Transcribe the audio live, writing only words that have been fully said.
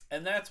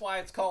And that's why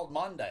it's called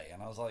Monday.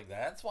 And I was like,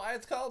 that's why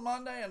it's called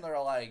Monday? And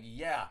they're like,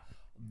 yeah,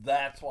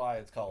 that's why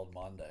it's called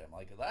Monday. I'm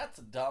like, that's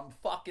a dumb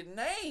fucking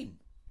name.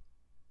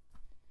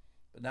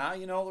 But now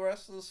you know the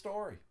rest of the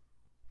story.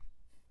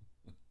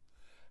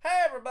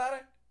 Hey,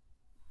 everybody.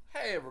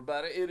 Hey,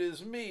 everybody. It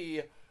is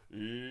me,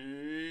 your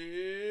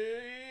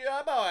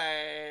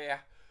boy,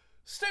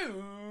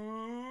 Stu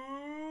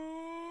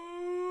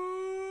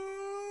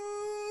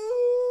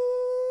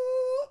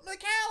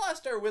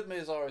McAllister. With me,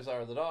 as always,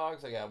 are the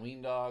dogs. I got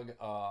Ween Dog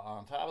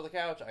on top of the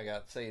couch. I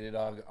got Sadie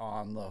Dog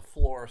on the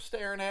floor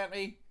staring at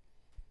me.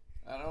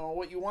 I don't know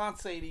what you want,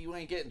 Sadie. You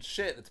ain't getting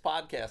shit. It's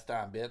podcast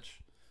time, bitch.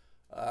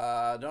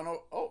 Don't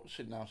know. Oh,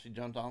 now she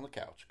jumped on the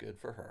couch. Good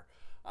for her.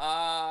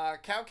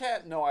 Cow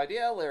Cat, no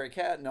idea. Larry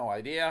Cat, no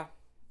idea.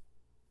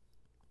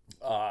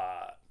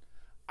 I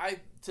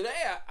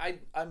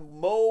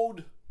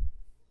mowed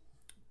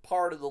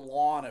part of the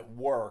lawn at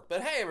work.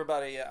 But hey,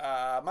 everybody,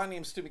 my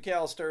name's Stu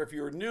McAllister. If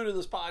you're new to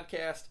this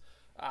podcast,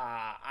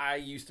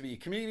 I used to be a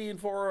comedian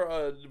for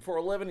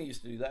a living. I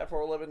used to do that for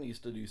a living. I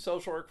used to do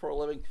social work for a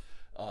living.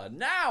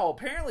 Now,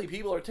 apparently,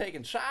 people are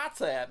taking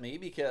shots at me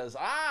because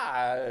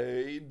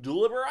I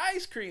deliver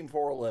ice cream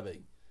for a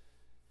living.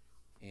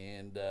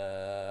 And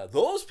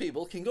those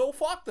people can go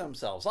fuck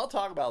themselves. I'll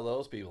talk about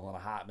those people in a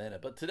hot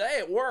minute. But today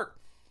at work,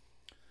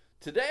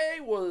 today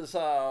was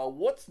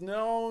what's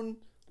known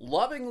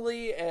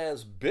lovingly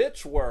as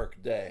bitch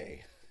work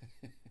day.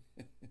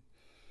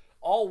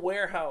 All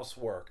warehouse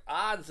work,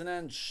 odds and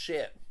ends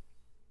shit.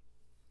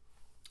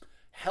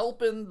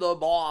 Helping the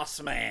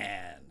boss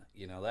man.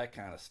 You know, that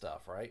kind of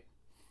stuff, right?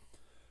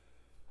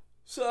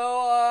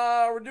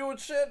 So, we're doing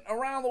shit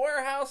around the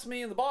warehouse,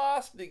 me and the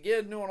boss,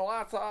 again, doing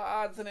lots of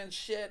odds and ends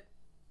shit.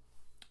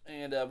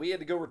 And we had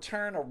to go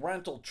return a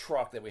rental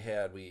truck that we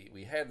had.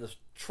 We had this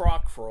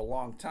truck for a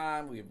long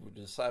time. We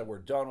decided we're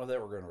done with it.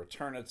 We're going to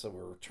return it, so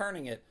we're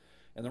returning it.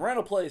 And the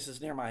rental place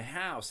is near my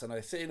house. And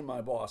I say to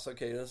my boss,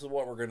 okay, this is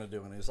what we're going to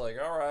do. And he's like,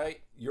 all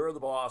right, you're the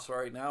boss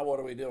right now. What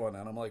are we doing?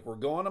 And I'm like, we're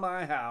going to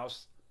my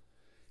house.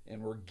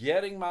 And we're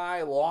getting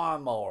my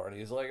lawnmower. And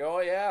he's like,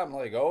 oh, yeah? I'm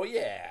like, oh,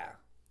 yeah.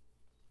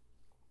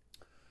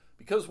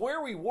 Because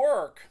where we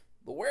work,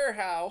 the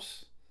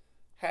warehouse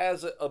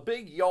has a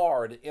big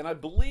yard. And I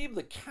believe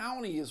the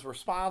county is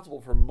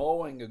responsible for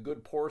mowing a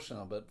good portion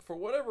of it. For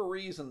whatever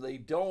reason, they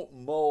don't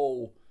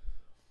mow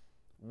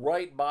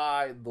right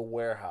by the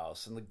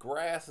warehouse. And the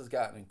grass has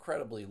gotten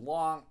incredibly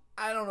long.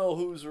 I don't know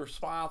who's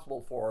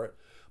responsible for it.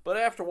 But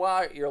after a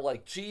while, you're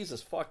like,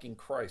 Jesus fucking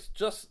Christ,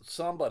 just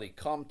somebody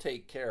come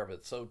take care of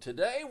it. So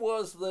today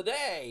was the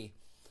day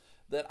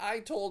that I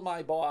told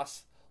my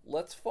boss,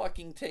 let's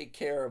fucking take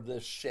care of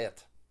this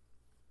shit.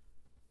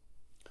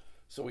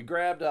 So we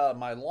grabbed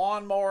my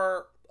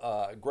lawnmower,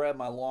 grabbed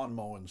my lawn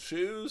mowing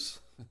shoes.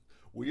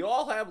 We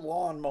all have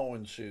lawn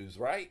mowing shoes,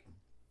 right?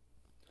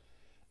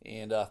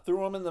 And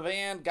threw them in the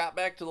van, got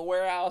back to the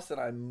warehouse,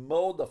 and I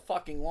mowed the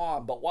fucking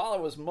lawn. But while I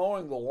was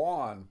mowing the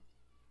lawn,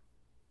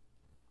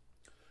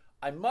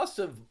 I must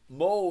have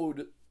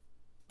mowed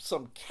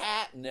some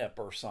catnip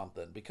or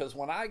something, because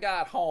when I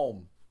got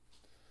home,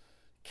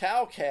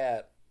 Cow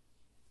Cat,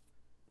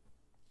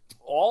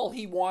 all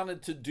he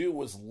wanted to do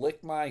was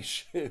lick my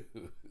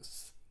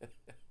shoes.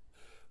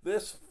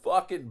 This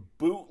fucking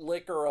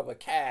bootlicker of a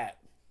cat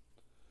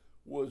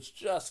was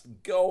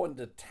just going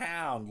to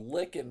town,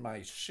 licking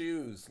my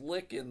shoes,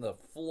 licking the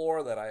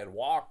floor that I had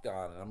walked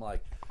on. And I'm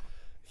like,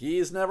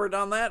 he's never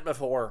done that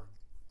before.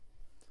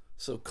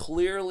 So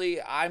clearly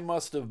I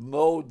must have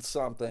mowed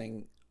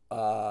something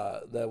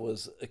that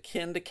was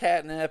akin to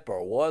catnip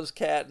or was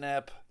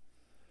catnip.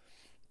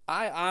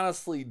 I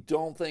honestly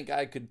don't think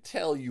I could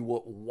tell you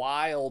what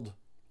wild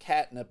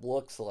catnip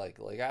looks like.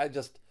 Like,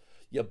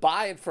 you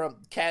buy it from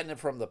catnip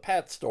from the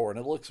pet store and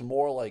it looks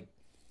more like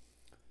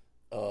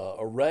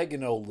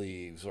oregano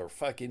leaves or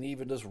fucking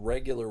even just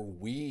regular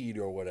weed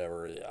or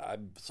whatever.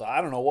 So I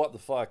don't know what the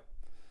fuck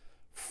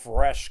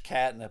fresh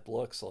catnip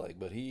looks like,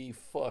 but he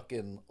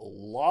fucking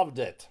loved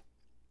it.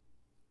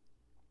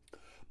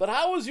 But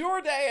how was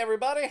your day,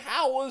 everybody?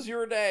 How was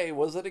your day?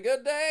 Was it a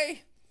good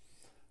day?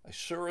 I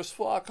sure as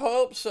fuck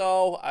hope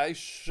so. I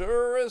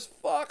sure as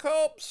fuck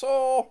hope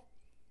so.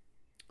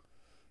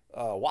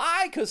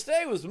 Why? Because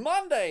today was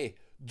Monday,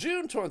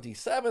 June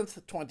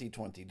 27th,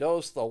 2020.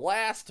 The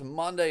last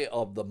Monday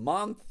of the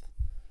month.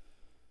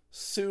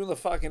 Soon the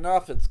fuck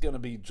enough, it's going to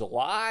be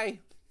July.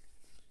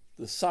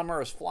 The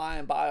summer is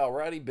flying by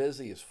already,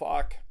 busy as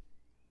fuck.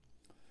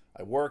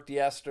 I worked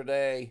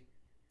yesterday,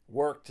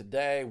 work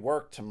today,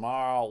 work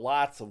tomorrow,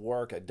 lots of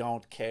work. I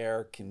don't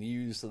care, can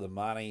use the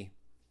money.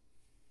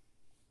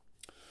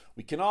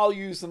 We can all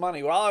use the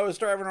money. While I was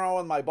driving around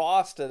with my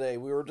boss today,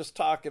 we were just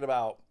talking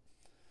about,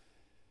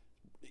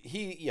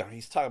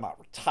 he's talking about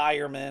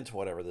retirement,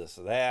 whatever this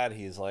or that.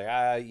 He's like,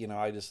 I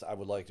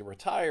would like to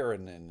retire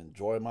and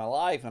enjoy my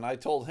life. And I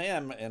told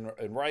him, and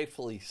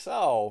rightfully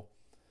so,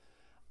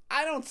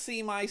 I don't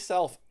see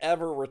myself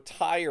ever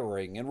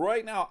retiring. And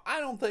right now, I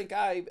don't think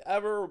I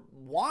ever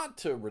want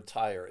to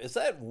retire. Is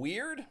that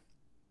weird?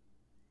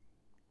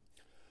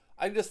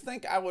 I just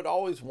think I would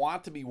always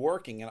want to be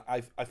working, and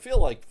I feel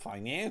like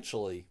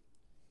financially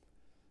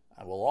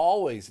I will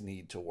always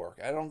need to work.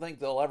 I don't think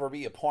there'll ever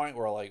be a point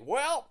where, like,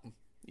 well,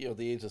 at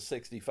the age of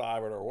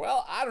 65 or whatever,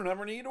 well, I don't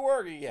ever need to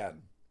work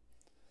again.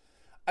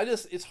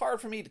 It's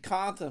hard for me to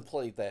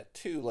contemplate that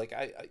too. Like,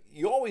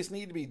 you always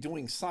need to be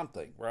doing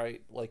something,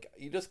 right? Like,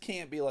 you just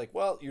can't be like,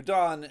 well, you're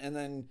done, and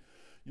then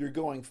you're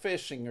going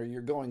fishing or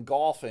you're going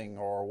golfing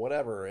or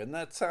whatever. And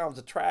that sounds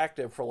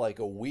attractive for like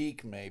a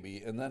week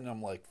maybe. And then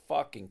I'm like,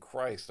 fucking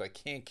Christ, I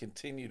can't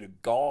continue to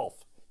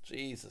golf.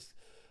 Jesus,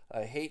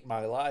 I hate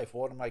my life.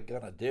 What am I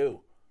going to do?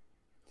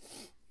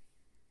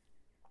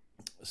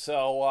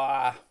 So,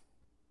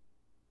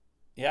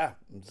 yeah,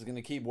 I'm just going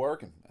to keep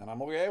working. And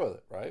I'm okay with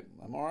it, right?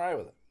 I'm all right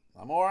with it.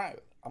 I'm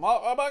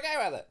okay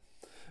with it.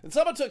 And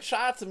someone took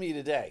shots at me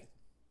today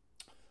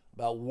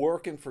about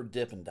working for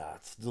Dippin'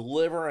 Dots,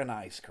 delivering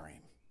ice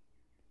cream.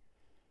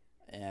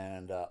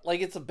 And, like,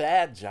 it's a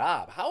bad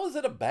job. How is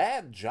it a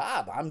bad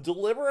job? I'm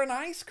delivering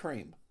ice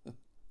cream.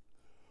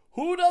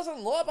 Who doesn't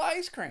love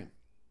ice cream?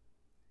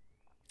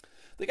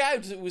 The guy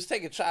who was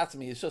taking shots at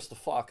me is just a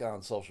fuck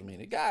on social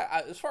media.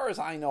 Guy, as far as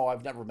I know,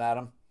 I've never met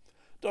him.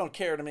 Don't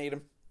care to meet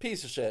him.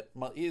 Piece of shit.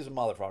 He's a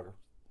motherfucker.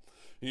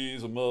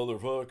 He's a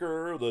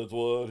motherfucker. That's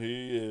what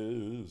he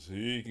is.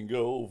 He can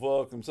go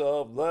fuck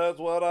himself. That's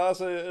what I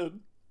said.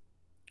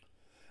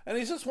 And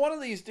he's just one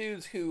of these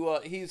dudes who,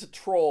 he's a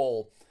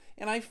troll.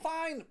 And I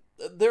find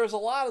there's a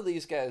lot of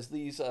these guys,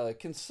 these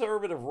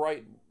conservative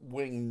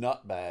right-wing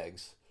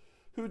nutbags,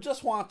 who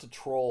just want to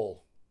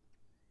troll.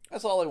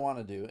 That's all they want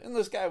to do. And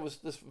this guy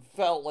just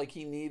felt like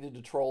he needed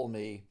to troll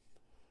me.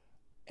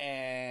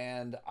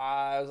 And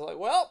I was like,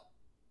 well,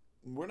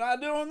 we're not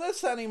doing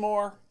this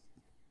anymore.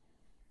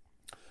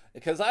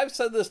 Because I've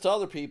said this to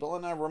other people,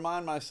 and I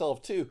remind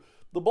myself too,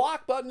 the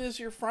block button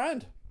is your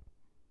friend.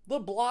 The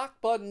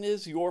block button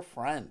is your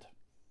friend.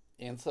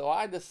 And so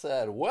I just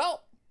said,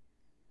 well,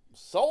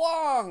 so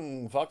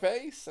long,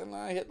 fuckface, and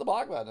I hit the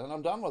block button, and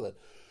I'm done with it.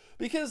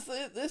 Because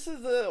this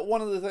is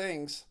one of the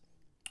things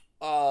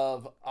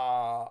of a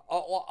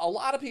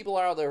lot of people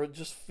out there who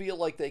just feel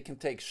like they can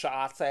take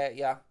shots at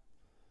you.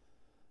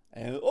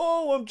 And,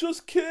 oh, I'm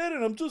just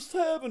kidding, I'm just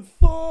having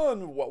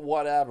fun,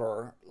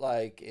 whatever.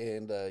 Like,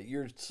 and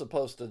you're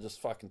supposed to just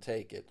fucking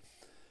take it.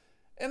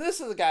 And this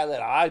is a guy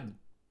that I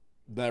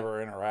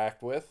never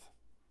interact with.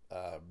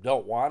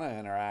 Don't want to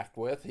interact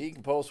with. He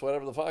can post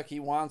whatever the fuck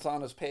he wants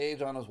on his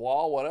page, on his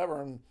wall,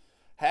 whatever, and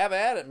have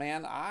at it,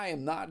 man. I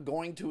am not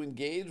going to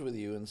engage with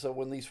you. And so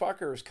when these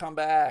fuckers come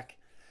back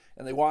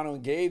and they want to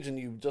engage in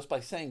you just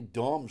by saying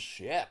dumb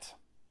shit,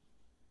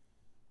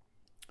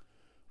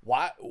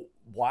 why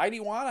do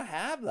you want to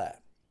have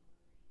that?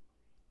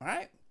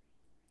 Right?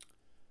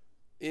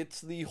 It's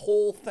the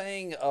whole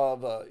thing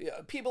of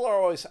people are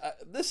always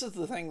this is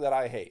the thing that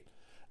I hate.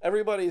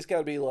 Everybody's got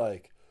to be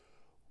like,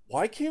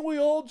 why can't we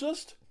all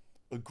just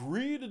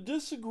agree to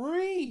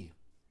disagree?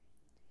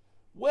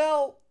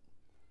 Well,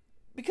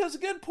 because a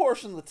good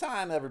portion of the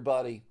time,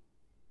 everybody,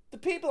 the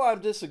people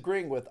I'm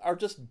disagreeing with are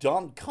just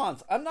dumb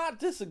cunts. I'm not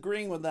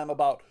disagreeing with them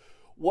about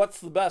what's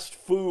the best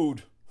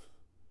food.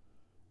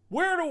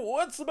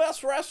 What's the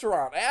best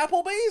restaurant?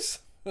 Applebee's?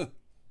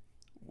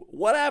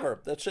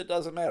 Whatever. That shit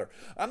doesn't matter.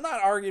 I'm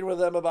not arguing with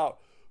them about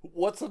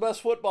what's the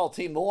best football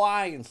team. The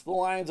Lions. The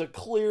Lions are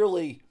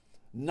clearly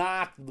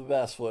not the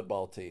best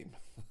football team.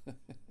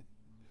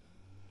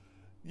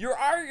 You're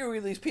arguing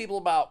with these people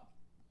about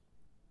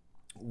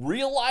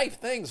real life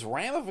things,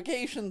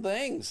 ramification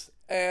things.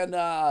 And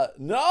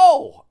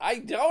no, I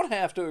don't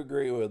have to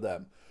agree with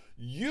them.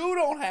 You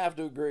don't have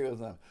to agree with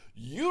them.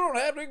 You don't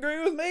have to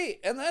agree with me.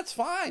 And that's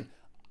fine.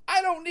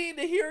 I don't need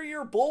to hear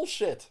your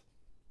bullshit.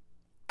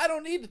 I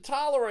don't need to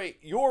tolerate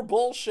your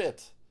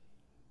bullshit.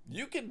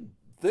 You can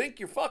think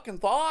your fucking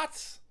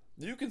thoughts.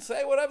 You can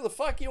say whatever the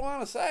fuck you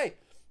want to say.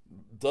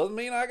 Doesn't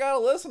mean I gotta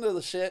listen to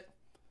the shit.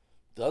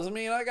 Doesn't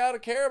mean I gotta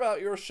care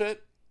about your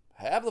shit.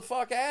 Have the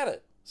fuck at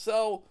it.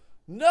 So,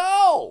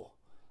 no!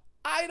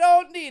 I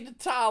don't need to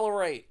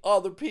tolerate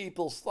other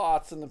people's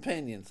thoughts and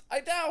opinions. I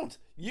don't.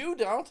 You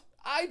don't.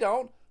 I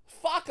don't.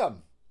 Fuck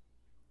them.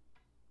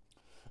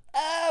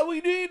 We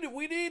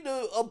need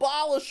to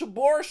abolish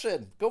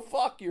abortion. Go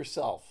fuck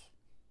yourself.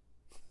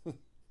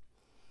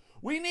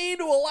 We need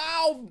to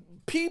allow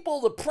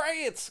people to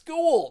pray at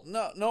school.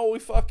 No, we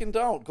fucking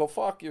don't. Go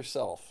fuck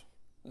yourself.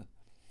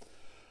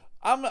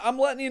 I'm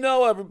letting you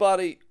know,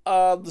 everybody.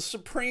 The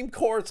Supreme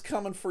Court's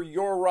coming for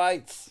your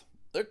rights.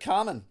 They're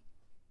coming.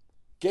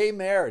 Gay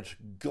marriage,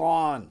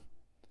 gone.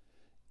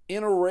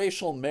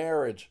 Interracial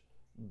marriage,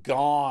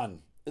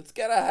 gone. It's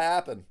gonna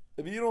happen.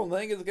 If you don't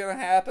think it's gonna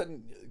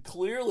happen,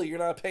 clearly you're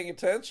not paying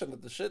attention to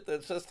the shit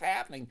that's just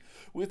happening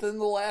within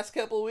the last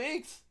couple of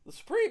weeks. The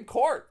Supreme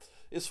Court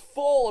is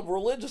full of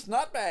religious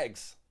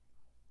nutbags.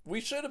 We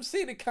should have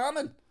seen it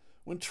coming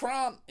when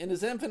Trump, in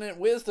his infinite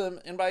wisdom,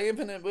 and by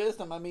infinite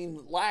wisdom I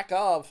mean lack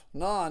of,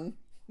 none,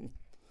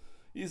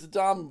 he's a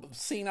dumb,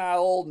 senile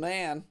old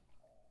man.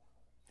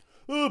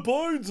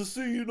 Biden's a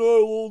senile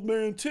old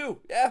man too.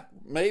 Yeah,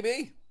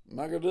 maybe. I'm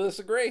not going to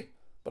disagree.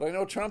 But I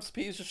know Trump's a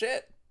piece of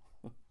shit.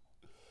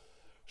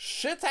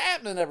 Shit's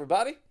happening,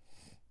 everybody.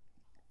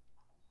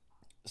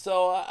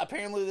 So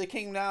apparently they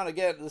came down to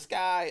get this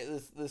guy.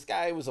 This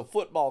guy was a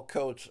football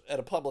coach at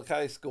a public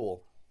high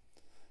school.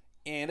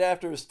 And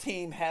after his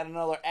team had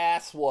another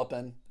ass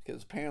whooping,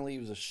 because apparently he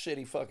was a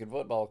shitty fucking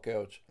football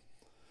coach,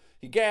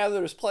 he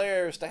gathered his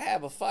players to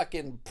have a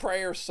fucking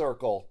prayer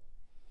circle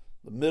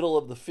in the middle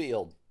of the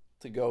field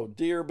to go,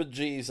 "Dear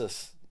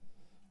bejesus,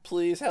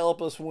 please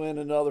help us win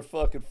another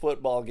fucking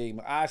football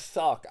game. I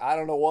suck. I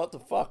don't know what the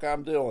fuck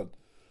I'm doing.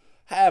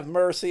 Have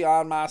mercy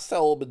on my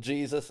soul,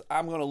 bejesus.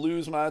 I'm going to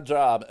lose my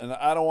job, and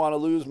I don't want to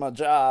lose my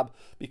job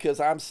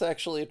because I'm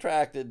sexually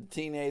attracted to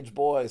teenage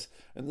boys,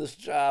 and this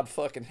job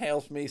fucking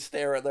helps me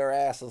stare at their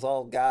asses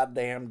all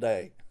goddamn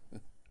day.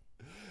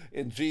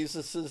 In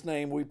Jesus'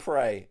 name we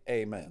pray.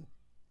 Amen."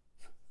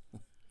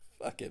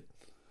 Fuck it.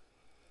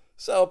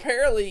 So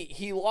apparently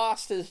he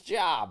lost his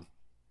job.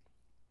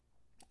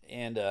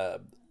 And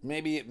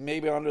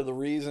maybe under the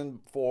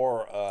reason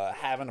for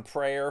having a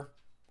prayer,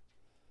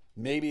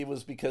 maybe it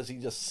was because he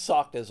just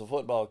sucked as a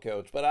football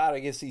coach. But I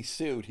guess he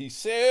sued. He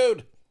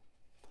sued.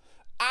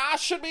 "I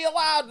should be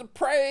allowed to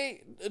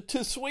pray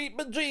to sweet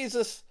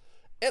bejesus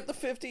at the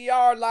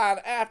 50-yard line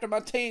after my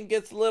team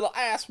gets a little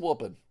ass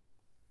whooping.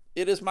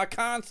 It is my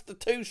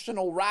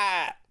constitutional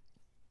right."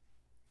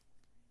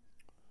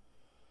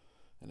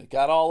 And it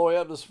got all the way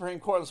up to the Supreme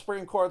Court. And the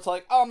Supreme Court's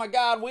like, "Oh my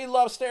God, we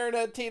love staring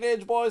at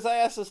teenage boys'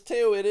 asses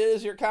too. It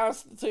is your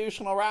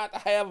constitutional right to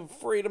have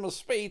freedom of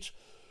speech.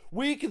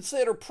 We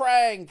consider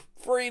praying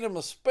freedom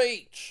of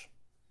speech."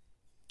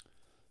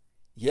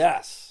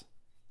 Yes.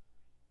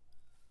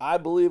 I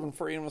believe in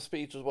freedom of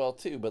speech as well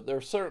too. But there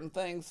are certain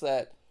things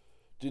that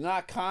do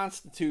not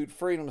constitute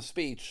freedom of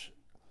speech.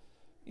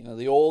 You know,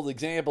 the old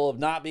example of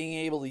not being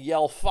able to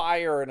yell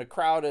fire in a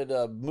crowded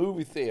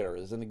movie theater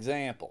is an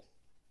example.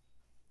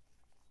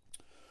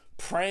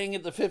 Praying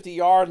at the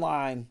 50-yard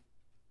line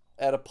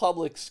at a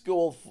public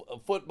school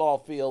football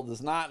field is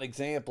not an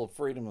example of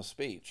freedom of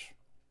speech.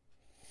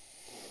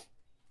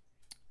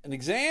 An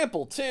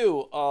example,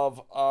 too,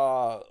 of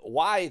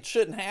why it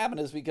shouldn't happen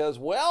is because,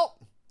 well,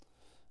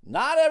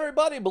 not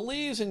everybody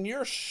believes in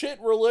your shit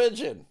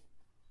religion.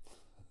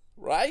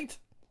 Right?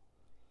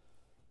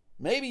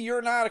 Maybe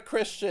you're not a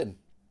Christian.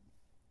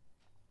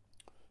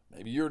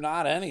 Maybe you're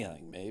not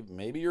anything.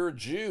 Maybe you're a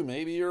Jew.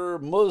 Maybe you're a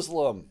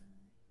Muslim.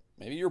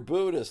 Maybe you're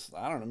Buddhist.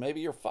 I don't know.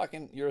 Maybe you're a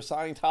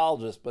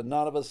Scientologist, but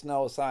none of us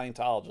know a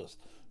Scientologist.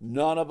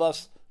 None of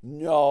us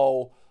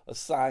know a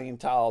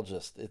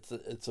Scientologist.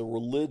 It's a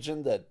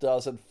religion that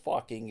doesn't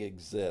fucking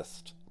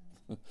exist.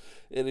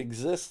 It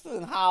exists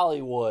in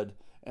Hollywood,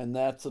 and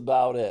that's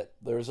about it.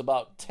 There's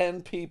about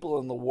 10 people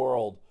in the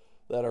world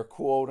that are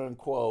quote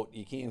unquote,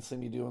 you can't see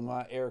me doing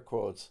my air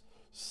quotes,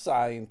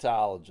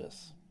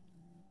 Scientologists.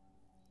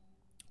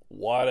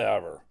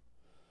 Whatever.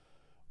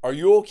 Are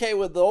you okay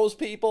with those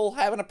people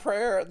having a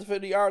prayer at the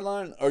 50-yard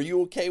line? Are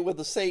you okay with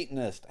the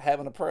Satanist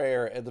having a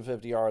prayer at the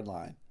 50-yard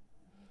line?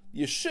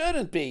 You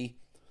shouldn't be.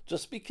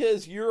 Just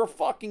because you're a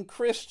fucking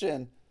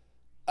Christian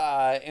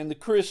and the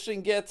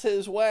Christian gets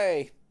his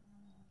way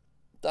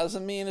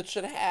doesn't mean it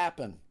should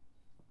happen.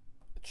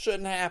 It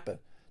shouldn't happen.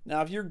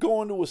 Now, if you're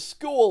going to a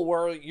school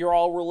where you're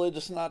all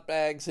religious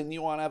nutbags and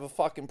you want to have a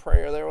fucking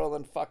prayer there, well,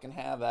 then fucking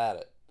have at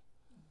it.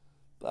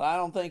 But I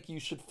don't think you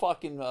should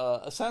fucking,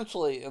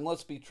 essentially, and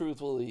let's be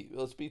truthful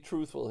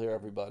here,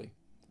 everybody.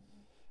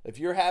 If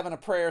you're having a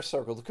prayer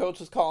circle, the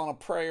coach is calling a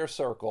prayer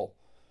circle,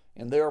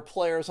 and there are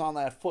players on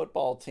that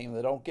football team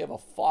that don't give a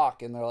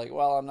fuck, and they're like,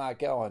 well, I'm not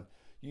going.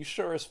 You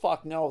sure as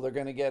fuck know they're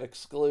going to get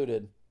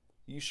excluded.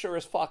 You sure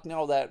as fuck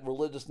know that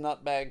religious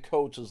nutbag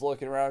coach is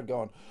looking around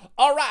going,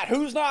 all right,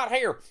 who's not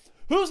here?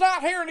 Who's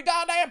not here in the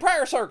goddamn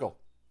prayer circle?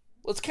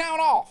 Let's count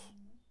off.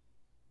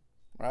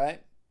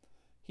 Right?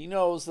 He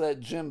knows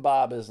that Jim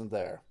Bob isn't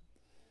there.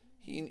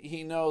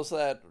 He knows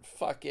that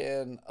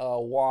fucking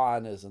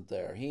Juan isn't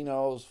there. He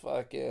knows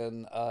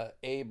fucking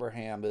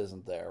Abraham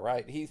isn't there,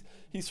 right?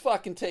 He's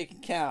fucking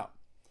taking count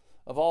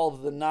of all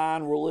of the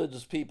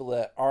non-religious people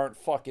that aren't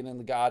fucking in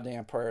the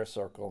goddamn prayer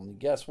circle. And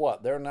guess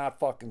what? They're not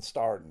fucking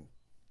starting.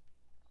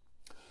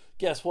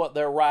 Guess what?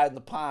 They're riding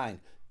the pine.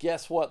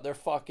 Guess what? They're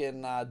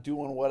fucking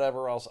doing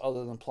whatever else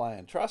other than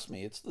playing. Trust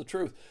me, it's the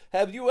truth.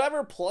 Have you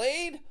ever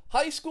played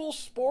high school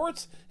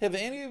sports? Have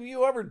any of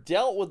you ever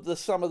dealt with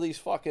some of these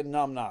fucking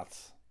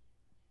numbnuts?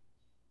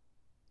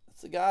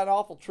 It's the god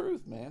awful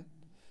truth, man.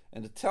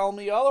 And to tell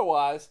me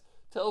otherwise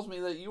tells me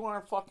that you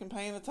aren't fucking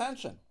paying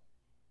attention.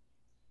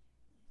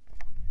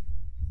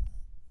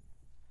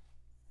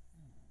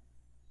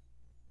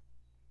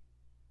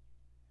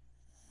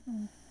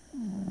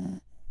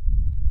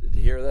 Did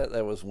you hear that?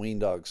 That was Ween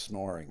Dog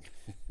snoring.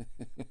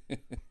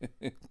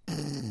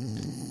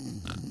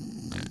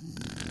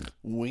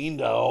 Ween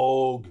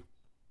Dog.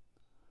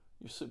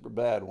 You're super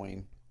bad,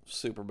 Ween.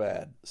 Super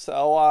bad.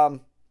 So,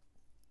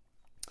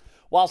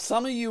 while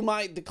some of you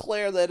might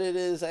declare that it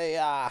is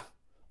a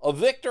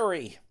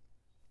victory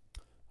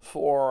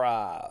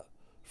for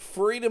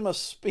freedom of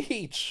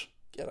speech,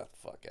 get the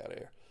fuck out of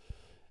here.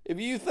 If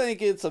you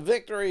think it's a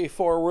victory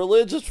for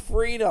religious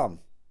freedom,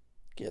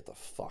 Get the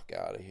fuck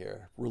out of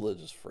here.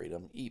 Religious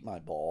freedom. Eat my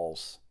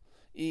balls.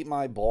 Eat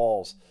my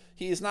balls.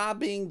 He's not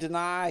being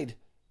denied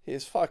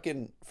his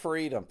fucking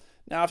freedom.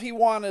 Now, if he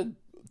wanted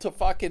to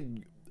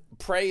fucking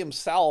pray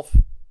himself,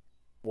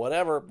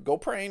 whatever, go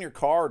pray in your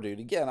car, dude.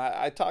 Again,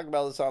 I talked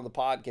about this on the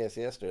podcast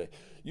yesterday.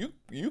 You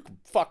can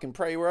fucking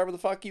pray wherever the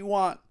fuck you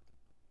want.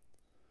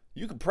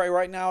 You can pray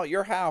right now at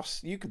your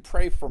house. You can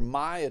pray for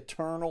my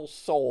eternal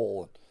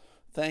soul.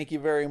 Thank you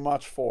very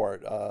much for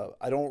it.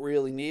 I don't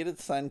really need it.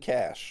 Send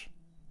cash.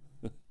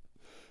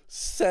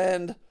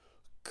 Send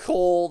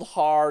cold,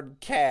 hard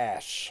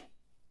cash.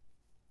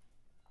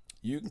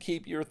 You can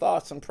keep your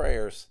thoughts and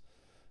prayers.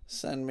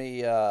 Send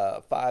me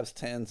 5s,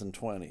 10s, and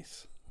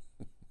 20s.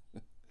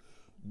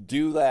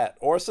 Do that.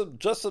 Or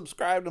just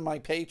subscribe to my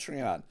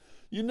Patreon.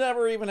 You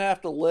never even have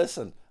to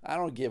listen. I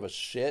don't give a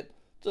shit.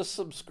 Just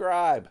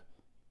subscribe.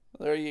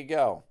 There you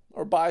go.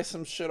 Or buy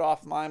some shit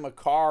off my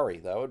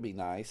Macari. That would be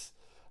nice.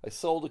 I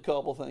sold a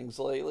couple things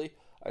lately.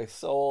 I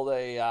sold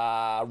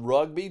a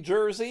rugby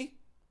jersey.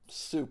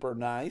 Super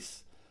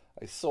nice.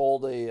 I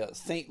sold a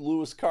St.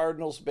 Louis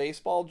Cardinals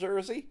baseball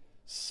jersey.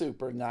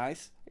 Super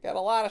nice. I got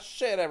a lot of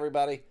shit,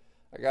 everybody.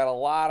 I got a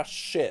lot of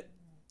shit.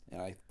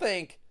 And I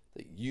think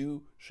that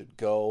you should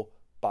go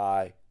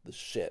buy the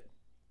shit.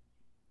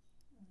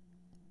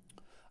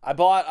 I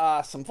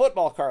bought some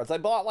football cards. I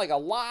bought like a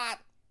lot.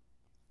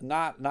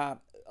 Not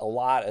a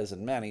lot as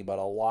in many, but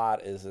a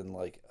lot as in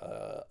like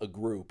a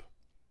group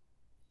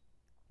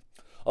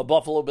of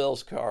Buffalo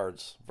Bills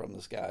cards from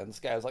this guy. And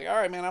this guy was like, all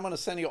right, man, I'm going to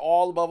send you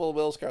all the Buffalo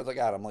Bills cards I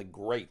got. I'm like,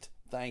 great.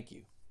 Thank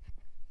you.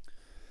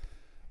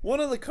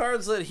 One of the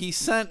cards that he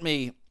sent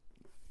me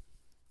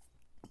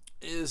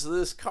is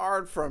this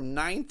card from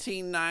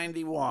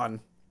 1991.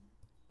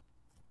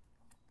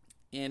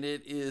 And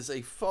it is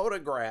a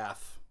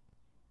photograph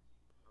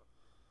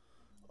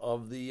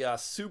of the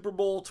Super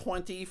Bowl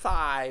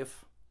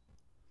 25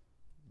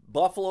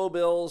 Buffalo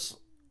Bills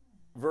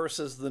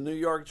versus the New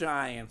York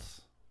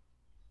Giants.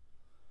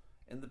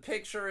 And the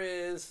picture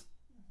is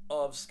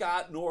of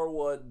Scott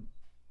Norwood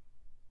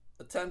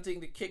attempting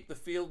to kick the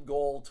field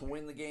goal to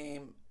win the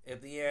game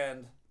at the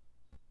end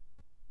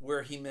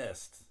where he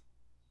missed.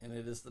 And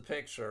it is the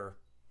picture.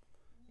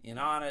 And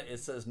on it,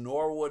 it says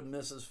Norwood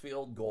misses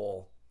field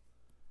goal.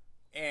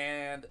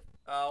 And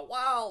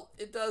while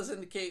it does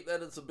indicate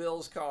that it's a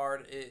Bills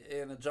card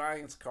and a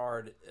Giants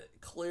card,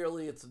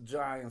 clearly it's a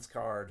Giants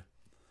card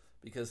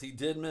because he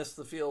did miss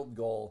the field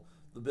goal.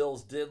 The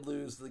Bills did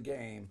lose the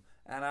game.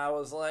 And I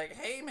was like,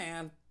 hey,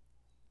 man,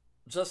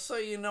 just so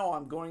you know,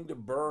 I'm going to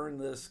burn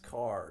this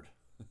card.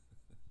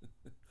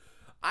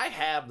 I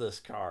have this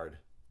card.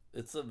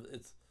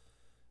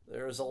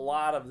 There's a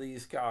lot of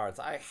these cards.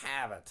 I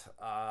have it.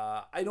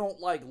 I don't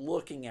like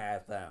looking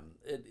at them.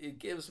 It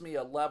gives me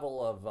a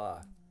level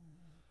of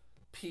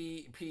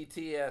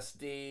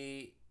PTSD.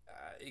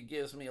 It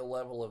gives me a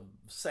level of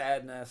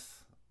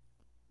sadness.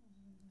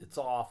 It's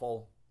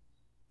awful.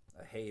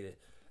 I hate it.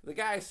 The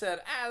guy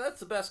said, that's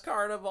the best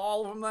card of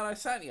all of them that I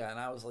sent you. And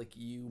I was like,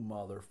 you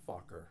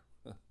motherfucker.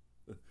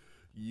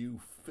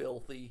 You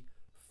filthy,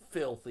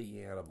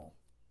 filthy animal.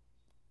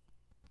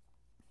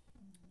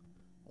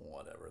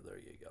 Whatever, there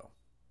you go.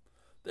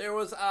 There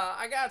was,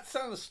 I got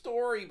sent a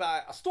story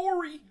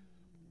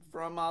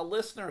from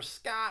listener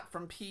Scott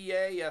from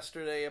PA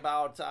yesterday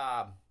about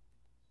a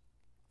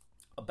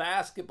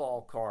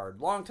basketball card.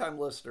 Longtime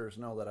listeners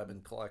know that I've been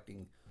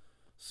collecting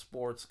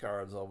sports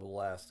cards over the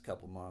last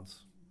couple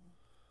months.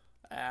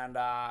 And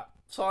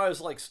so I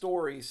was like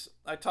stories.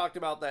 I talked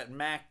about that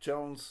Mac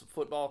Jones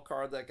football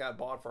card that got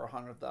bought for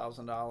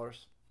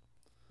 $100,000.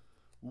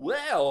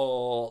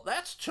 Well,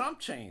 that's chump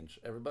change,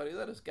 everybody.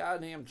 That is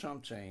goddamn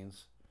chump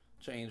change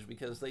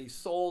because they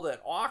sold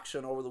at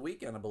auction over the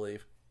weekend, I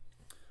believe,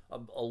 a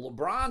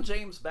LeBron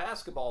James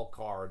basketball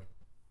card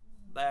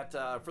that,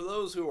 for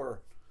those who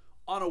are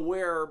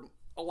unaware,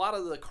 a lot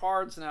of the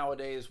cards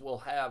nowadays will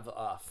have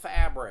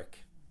fabric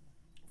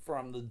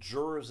from the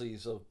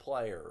jerseys of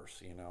players,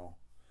 you know.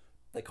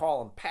 They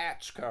call them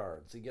patch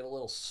cards. You get a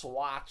little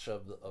swatch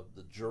of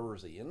the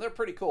jersey, and they're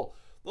pretty cool.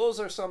 Those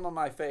are some of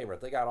my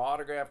favorite. They got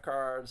autograph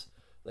cards.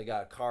 They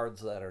got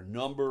cards that are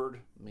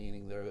numbered,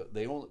 meaning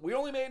we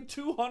only made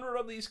 200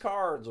 of these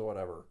cards or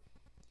whatever.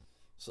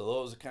 So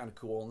those are kind of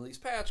cool. And these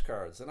patch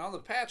cards. And on the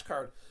patch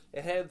card,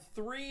 it had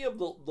 3 of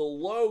the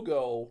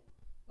logo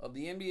of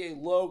the NBA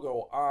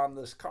logo on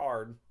this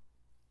card.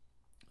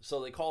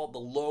 So they call it the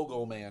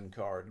Logo Man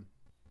card.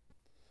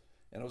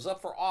 And it was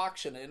up for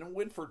auction, and it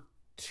went for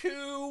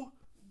 $2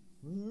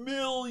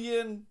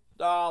 million,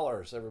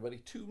 everybody.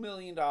 $2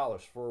 million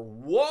for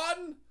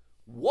one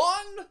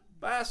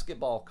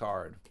basketball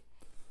card.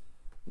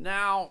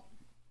 Now,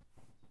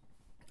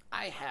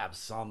 I have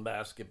some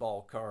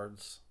basketball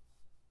cards.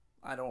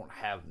 I don't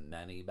have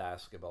many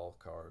basketball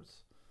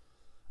cards.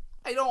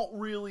 I don't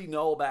really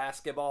know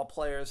basketball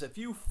players. If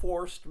you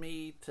forced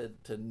me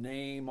to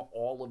name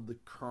all of the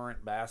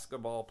current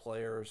basketball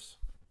players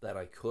that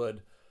I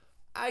could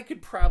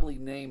probably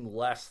name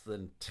less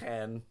than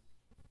 10.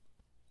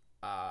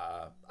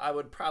 I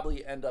would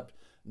probably end up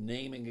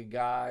naming a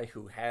guy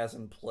who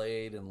hasn't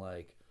played in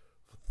like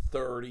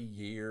 30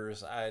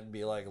 years, I'd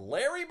be like,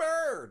 Larry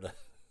Bird.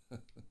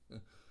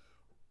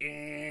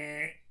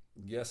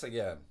 Yes,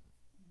 again.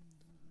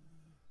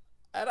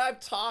 And I've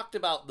talked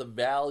about the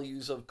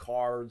values of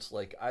cards.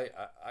 Like,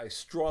 I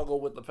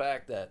struggle with the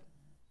fact that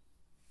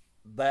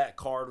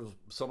card was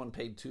someone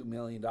paid $2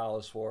 million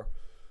for.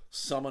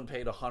 Someone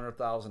paid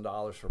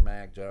 $100,000 for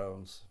Mac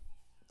Jones.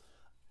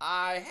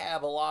 I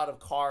have a lot of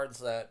cards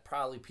that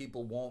probably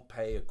people won't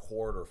pay a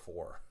quarter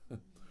for.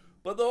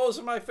 But those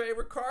are my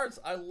favorite cards.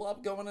 I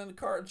love going into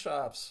card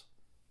shops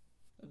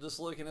and just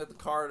looking at the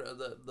card,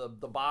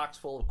 the box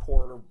full of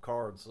quarter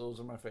cards. Those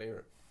are my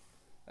favorite.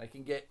 I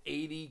can get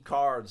 80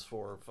 cards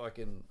for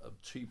fucking a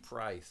cheap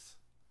price.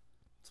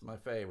 It's my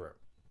favorite.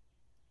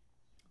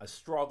 I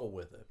struggle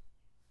with it.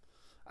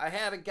 I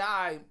had a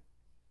guy,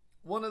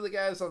 one of the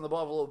guys on the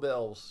Buffalo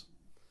Bills,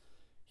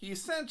 he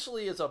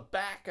essentially is a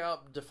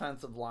backup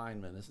defensive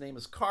lineman. His name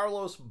is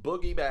Carlos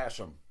Boogie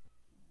Basham.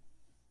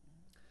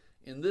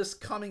 And this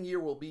coming year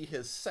will be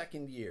his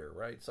second year,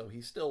 right? So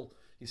he's still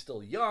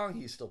young,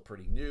 he's still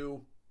pretty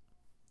new.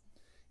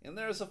 And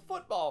there's a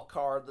football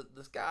card that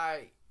this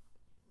guy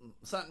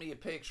sent me a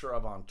picture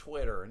of on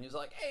Twitter, and he's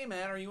like, "Hey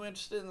man, are you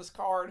interested in this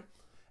card?"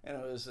 And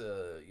it was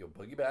a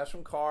Boogie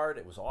Basham card.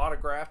 It was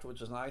autographed,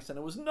 which is nice, and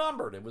it was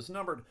numbered. It was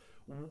numbered.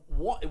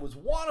 It was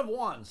 1 of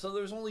 1, so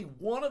there's only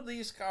one of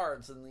these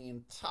cards in the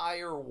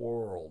entire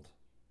world.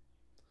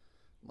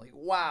 I'm like,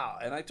 wow.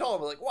 And I told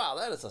him, like, wow,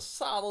 that is a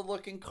solid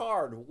looking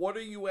card. What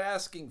are you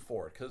asking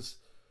for it? Because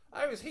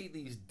I always hate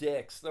these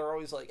dicks. They're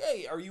always like,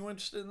 "Hey, are you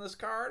interested in this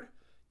card?"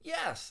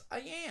 Yes, I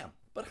am.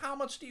 But how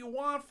much do you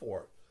want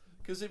for it?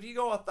 Because if you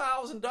go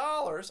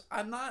 $1,000,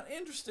 I'm not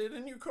interested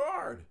in your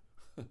card.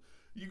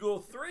 You go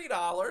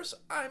 $3,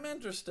 I'm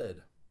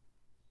interested.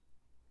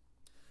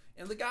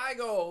 And the guy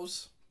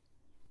goes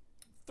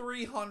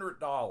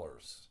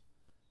 $300.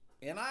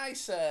 And I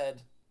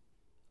said,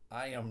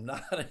 I am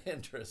not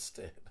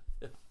interested.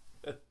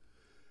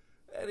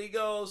 And he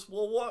goes,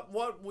 "Well,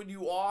 what would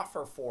you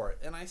offer for it?"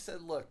 And I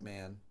said, "Look,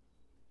 man,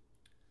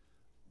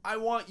 I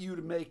want you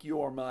to make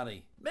your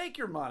money. Make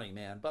your money,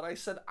 man." But I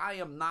said, I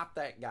am not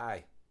that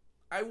guy.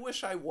 I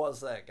wish I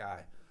was that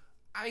guy.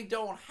 I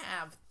don't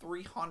have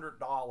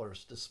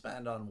 $300 to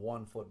spend on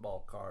one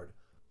football card.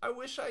 I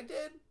wish I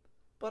did,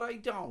 but I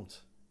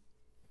don't.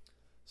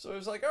 So he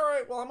was like, "All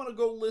right, well, I'm going to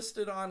go list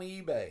it on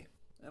eBay."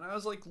 And I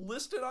was like,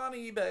 "List it on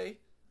eBay,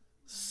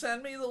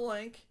 send me the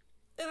link,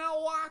 and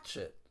I'll watch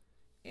it.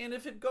 And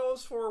if it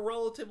goes for a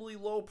relatively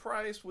low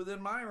price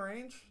within my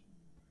range,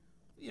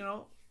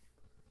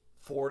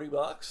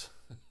 $40,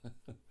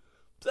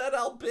 then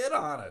I'll bid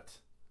on it.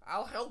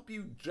 I'll help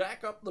you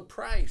jack up the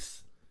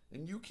price,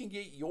 and you can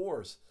get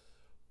yours."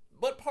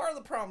 But part of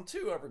the problem,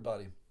 too,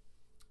 everybody,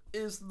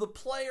 is the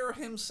player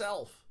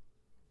himself,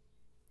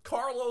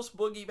 Carlos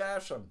Boogie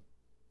Basham.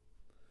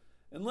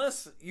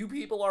 Unless you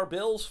people are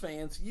Bills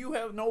fans, you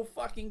have no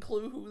fucking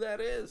clue who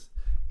that is.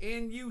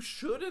 And you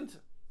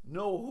shouldn't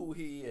know who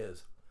he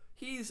is.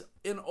 He's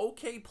an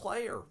okay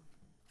player.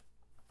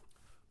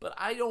 But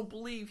I don't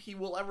believe he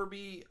will ever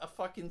be a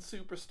fucking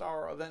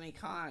superstar of any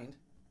kind.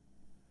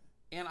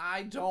 And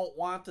I don't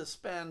want to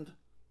spend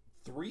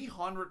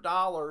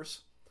 $300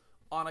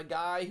 on a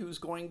guy who's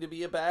going to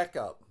be a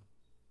backup.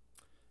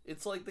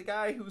 It's like the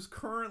guy who's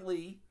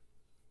currently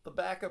the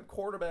backup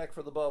quarterback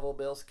for the Buffalo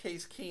Bills,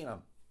 Case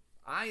Keenum.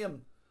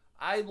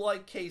 I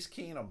like Case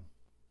Keenum.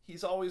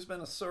 He's always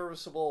been a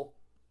serviceable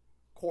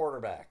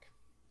quarterback.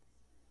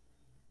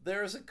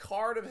 There's a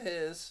card of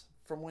his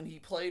from when he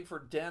played for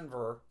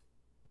Denver.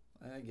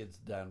 I think it's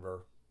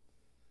Denver.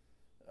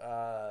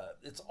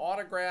 It's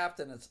autographed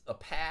and it's a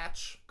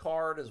patch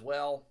card as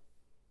well.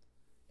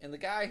 And the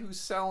guy who's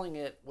selling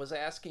it was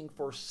asking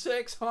for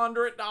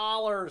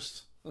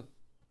 $600.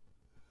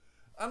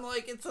 I'm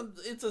like,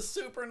 it's a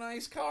super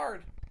nice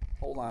card.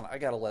 Hold on, I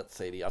gotta let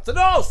Sadie out.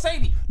 No,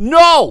 Sadie!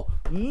 No!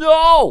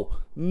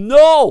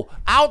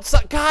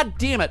 Outside! God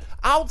damn it!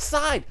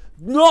 Outside!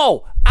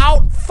 No!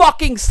 Out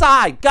fucking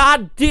side!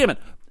 God damn it!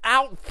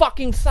 Out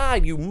fucking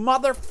side, you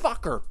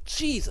motherfucker!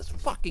 Jesus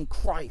fucking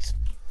Christ!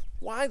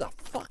 Why the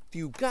fuck do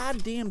you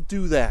goddamn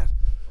do that?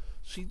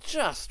 She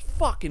just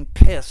fucking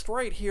pissed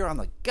right here on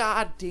the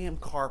goddamn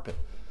carpet.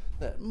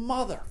 That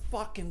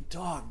motherfucking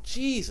dog.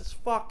 Jesus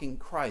fucking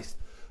Christ.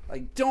 I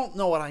don't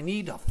know what I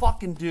need to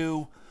fucking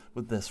do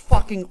with this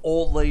fucking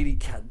old lady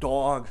cat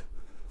dog.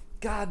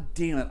 God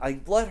damn it. I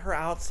let her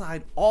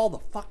outside all the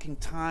fucking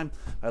time.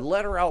 I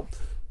let her out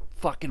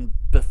fucking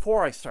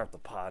before I start the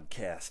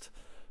podcast.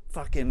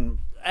 Fucking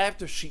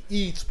after she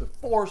eats,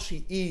 before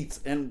she eats.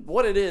 And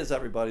what it is,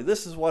 everybody,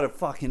 this is what it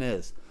fucking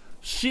is.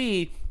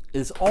 She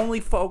is only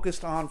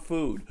focused on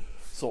food.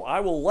 So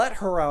I will let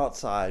her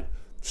outside.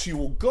 She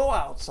will go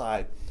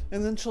outside.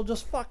 And then she'll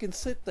just fucking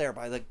sit there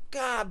by the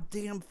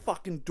goddamn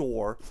fucking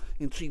door.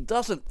 And she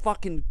doesn't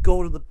fucking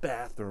go to the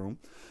bathroom.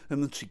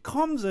 And then she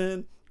comes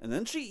in. And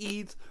then she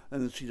eats.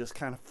 And then she just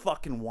kind of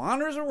fucking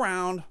wanders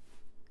around.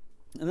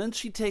 And then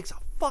she takes a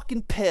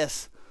fucking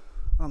piss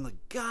on the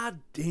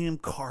goddamn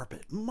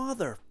carpet.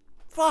 Mother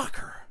Fuck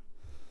her.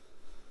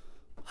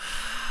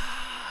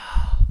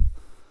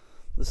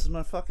 This is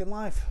my fucking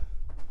life.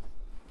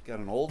 Got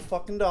an old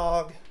fucking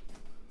dog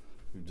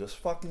who just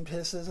fucking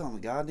pisses on the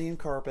goddamn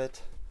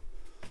carpet.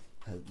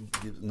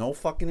 Gives no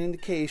fucking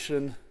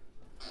indication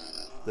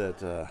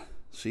that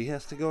she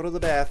has to go to the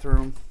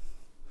bathroom.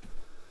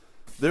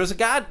 There's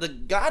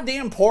the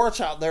goddamn porch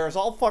out there is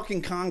all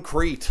fucking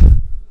concrete.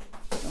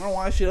 I don't know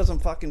why she doesn't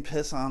fucking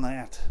piss on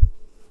that.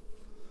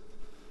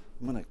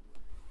 I'm gonna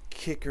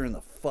kick her in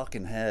the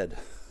fucking head.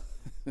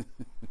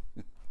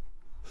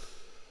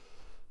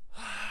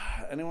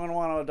 Anyone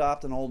want to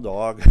adopt an old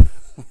dog?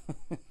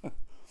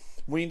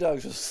 Ween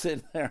Dog's just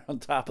sitting there on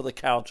top of the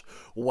couch,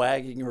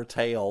 wagging her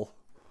tail.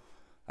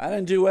 I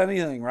didn't do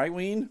anything, right,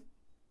 Ween?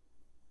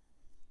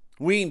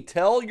 Ween,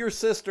 tell your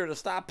sister to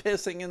stop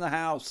pissing in the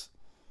house.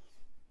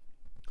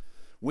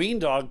 Ween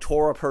Dog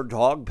tore up her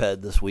dog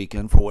bed this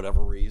weekend for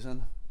whatever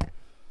reason.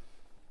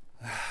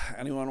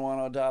 Anyone want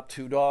to adopt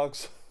 2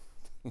 dogs?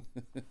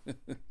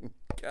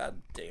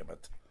 God damn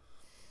it.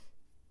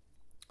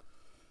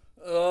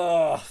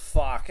 Oh,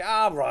 fuck.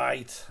 All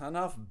right.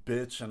 Enough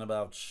bitching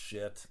about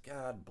shit.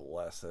 God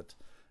bless it.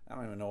 I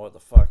don't even know what the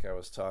fuck I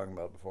was talking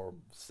about before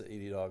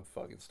Sadie Dog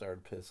fucking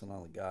started pissing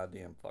on the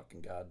goddamn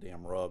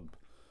rug.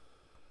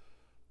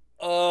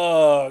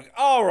 Ugh.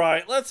 All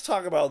right. Let's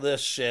talk about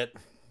this shit.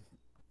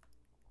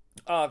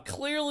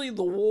 Clearly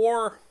the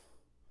war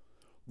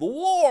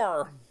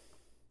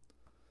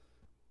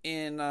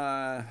in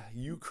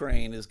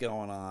Ukraine is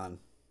going on.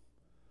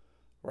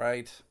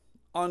 Right?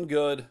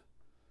 Ungood.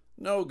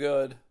 No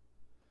good.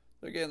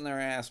 They're getting their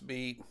ass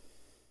beat.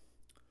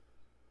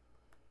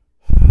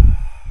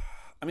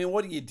 I mean,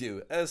 what do you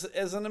do? As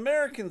an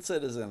American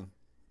citizen,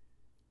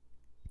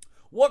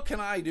 what can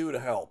I do to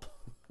help?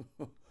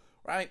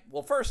 Right?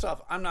 Well, first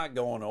off, I'm not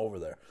going over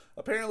there.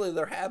 Apparently,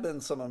 there have been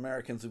some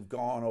Americans who've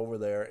gone over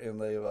there, and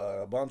they've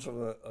a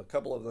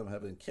couple of them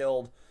have been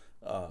killed.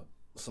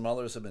 Some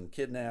others have been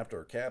kidnapped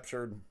or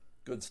captured.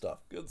 Good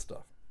stuff. Good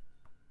stuff.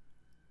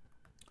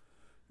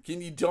 Can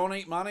you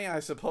donate money? I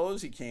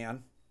suppose you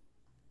can.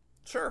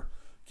 Sure.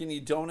 Can you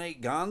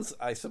donate guns?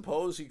 I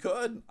suppose you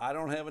could. I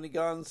don't have any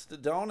guns to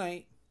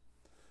donate.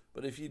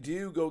 But if you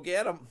do, go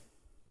get them.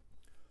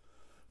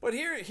 But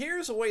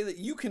here's a way that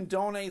you can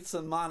donate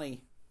some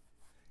money.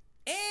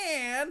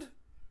 And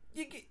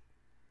you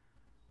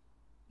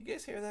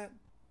guys hear that?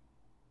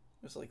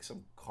 There's like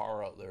some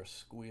car out there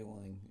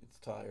squealing its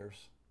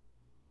tires.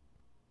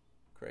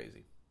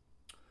 Crazy.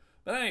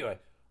 But anyway,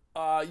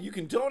 you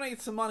can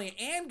donate some money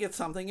and get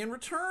something in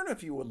return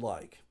if you would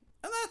like.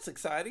 And that's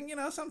exciting. You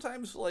know,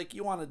 sometimes like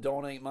you want to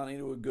donate money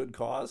to a good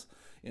cause.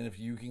 And if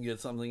you can get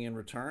something in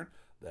return,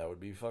 that would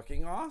be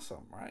fucking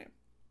awesome, right?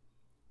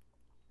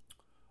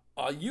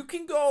 You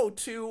can go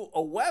to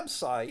a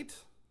website,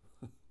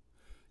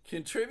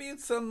 contribute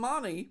some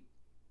money,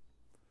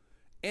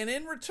 and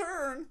in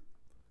return,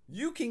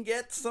 you can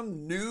get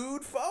some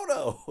nude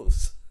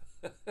photos.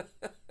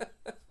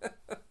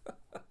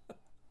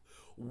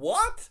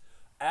 What?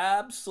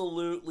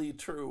 Absolutely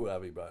true,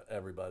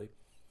 everybody.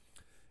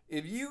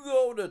 If you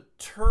go to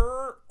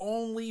Ter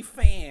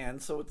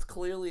OnlyFans, so it's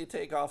clearly a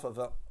takeoff of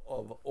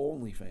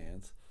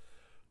OnlyFans,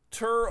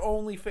 Ter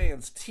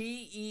OnlyFans,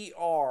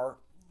 TER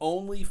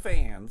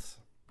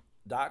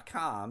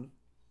OnlyFans.com,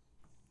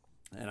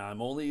 and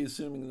I'm only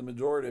assuming the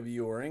majority of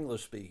you are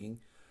English speaking.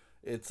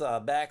 It's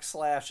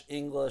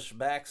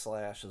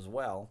 /English/ as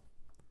well.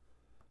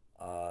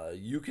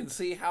 You can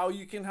see how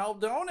you can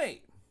help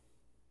donate.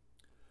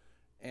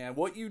 And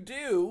what you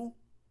do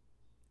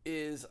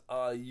is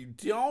you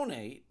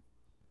donate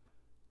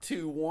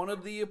to one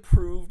of the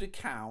approved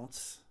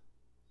accounts.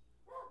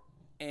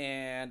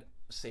 And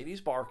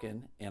Sadie's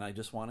barking, and I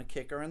just want to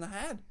kick her in the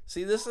head.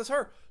 See, this is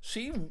her.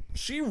 She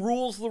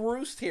rules the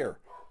roost here.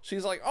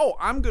 She's like, oh,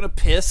 I'm going to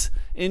piss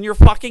in your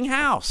fucking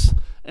house.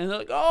 And they're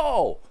like,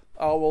 oh,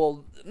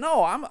 well,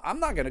 no, I'm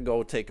not going to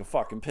go take a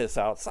fucking piss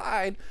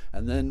outside.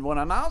 And then when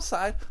I'm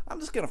outside, I'm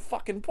just going to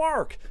fucking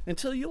bark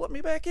until you let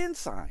me back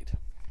inside.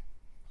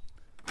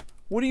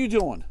 What are you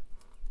doing?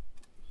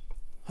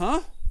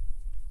 Huh?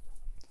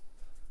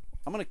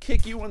 I'm going to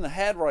kick you in the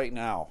head right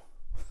now.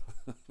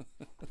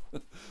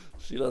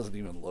 She doesn't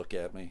even look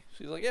at me.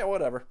 She's like, yeah,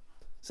 whatever.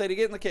 Sadie,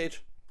 get in the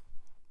cage.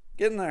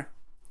 Get in there.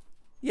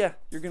 Yeah,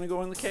 you're going to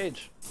go in the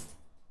cage.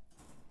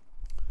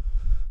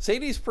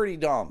 Sadie's pretty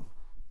dumb.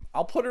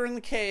 I'll put her in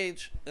the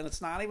cage, and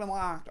it's not even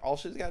locked. All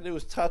she's got to do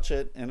is touch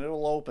it, and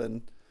it'll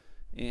open.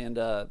 And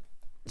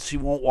she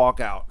won't walk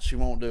out. She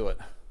won't do it.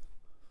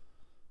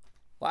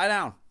 Lie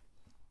down.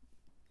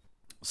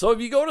 So if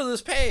you go to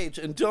this page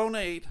and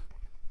donate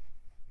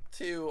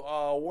to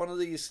one of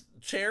these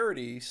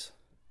charities,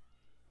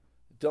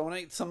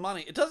 donate some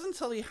money. It doesn't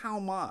tell you how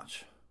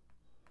much.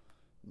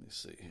 Let me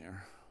see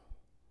here.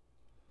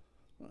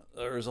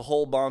 There's a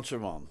whole bunch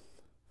of them.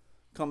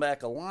 Come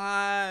Back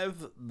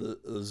Alive, the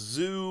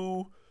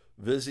Zoo,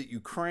 Visit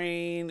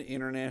Ukraine,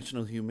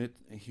 International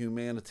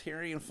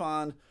Humanitarian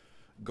Fund,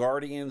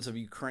 Guardians of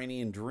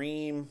Ukrainian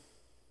Dream.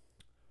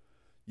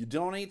 You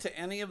donate to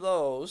any of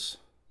those,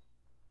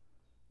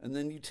 and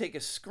then you take a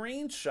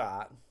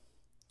screenshot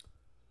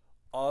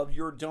of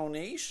your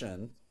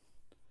donation,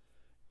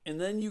 and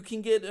then you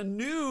can get a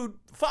nude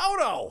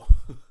photo.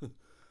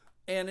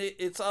 And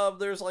it's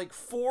there's like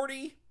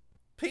 40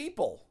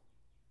 people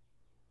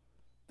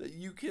that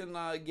you can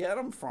get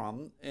them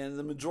from, and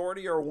the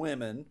majority are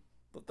women,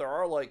 but there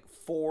are like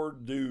 4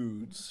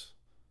 dudes.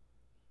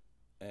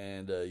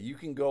 And you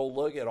can go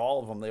look at all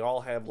of them. They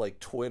all have like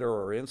Twitter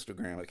or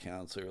Instagram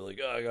accounts. They're like,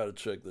 oh, I got to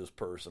check this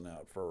person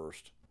out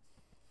first.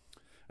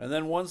 And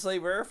then once they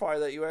verify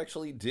that you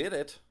actually did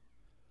it,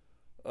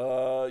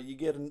 you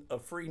get a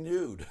free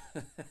nude.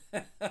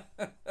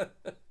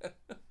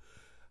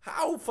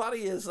 How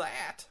funny is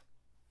that?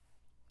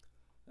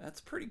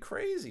 That's pretty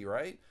crazy,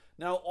 right?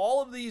 Now,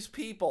 all of these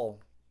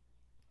people,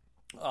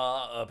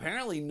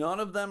 apparently none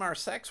of them are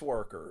sex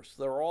workers.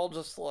 They're all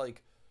just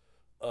like,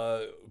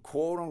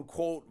 quote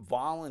unquote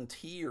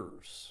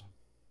volunteers.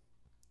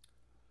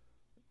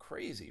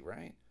 Crazy,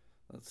 right?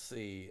 Let's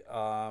see.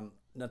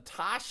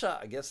 Natasha,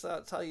 I guess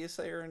that's how you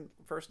say her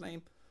first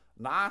name,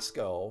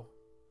 Nosko,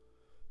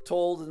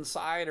 told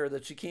Insider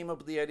that she came up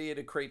with the idea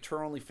to create Tur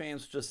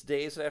OnlyFans just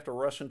days after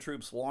Russian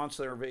troops launched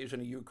their invasion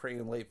of Ukraine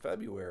in late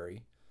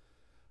February.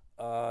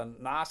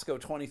 Nosko,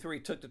 23,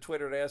 took to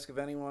Twitter to ask if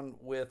anyone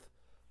with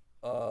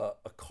a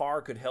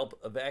car could help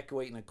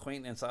evacuate an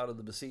acquaintance out of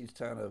the besieged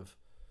town of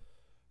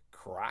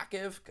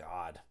Kharkiv.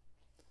 God.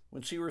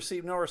 When she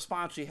received no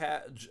response, she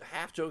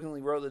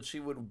half-jokingly wrote that she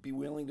would be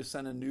willing to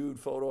send a nude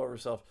photo of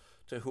herself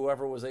to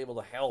whoever was able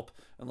to help.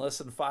 In less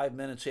than 5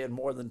 minutes, she had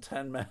more than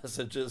 10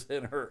 messages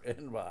in her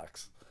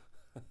inbox.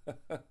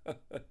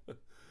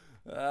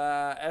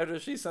 After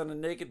she sent a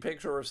naked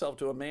picture of herself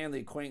to a man, the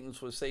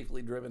acquaintance was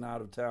safely driven out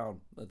of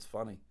town. That's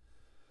funny.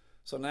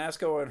 So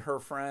Nosko and her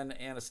friend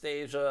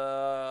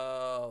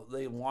Anastasia,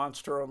 they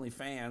launched Tur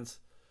OnlyFans,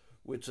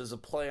 which is a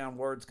play on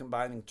words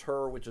combining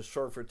Tur, which is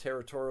short for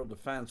territorial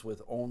defense,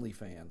 with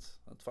OnlyFans.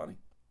 That's funny.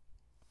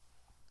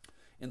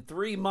 In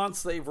 3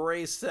 months, they've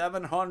raised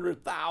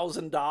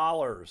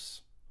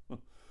 $700,000.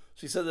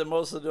 She said that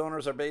most of the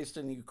donors are based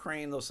in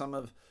Ukraine, though some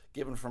have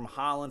given from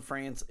Holland,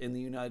 France, and the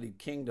United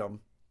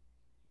Kingdom.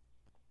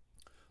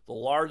 The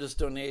largest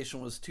donation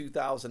was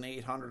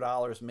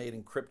 $2,800 made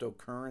in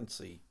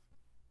cryptocurrency.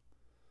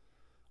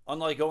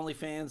 Unlike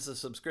OnlyFans, the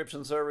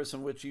subscription service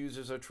in which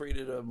users are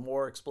treated to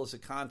more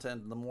explicit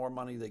content the more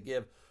money they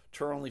give,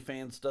 Tur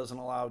OnlyFans doesn't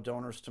allow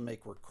donors to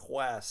make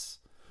requests.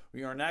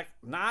 We are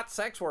not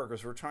sex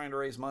workers. We're trying to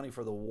raise money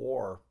for the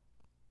war.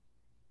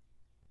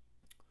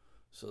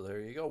 So there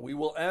you go. We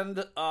will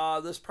end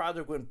this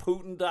project when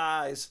Putin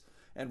dies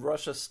and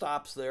Russia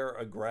stops their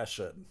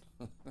aggression.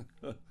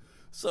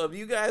 So if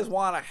you guys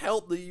want to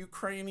help the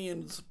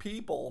Ukrainian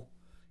people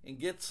and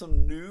get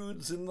some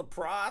nudes in the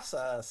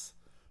process,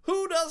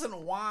 who doesn't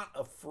want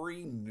a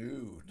free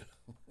nude?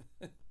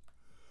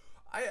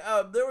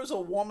 There was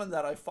a woman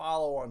that I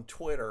follow on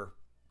Twitter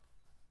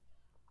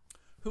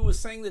who was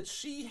saying that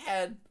she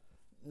had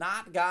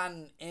not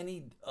gotten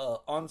any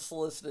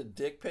unsolicited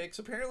dick pics.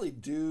 Apparently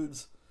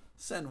dudes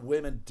send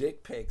women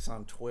dick pics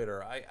on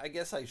Twitter. I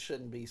guess I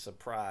shouldn't be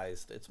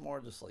surprised. It's more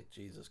just like,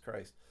 Jesus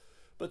Christ.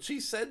 But she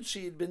said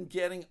she had been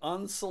getting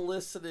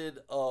unsolicited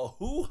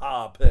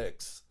hoo-ha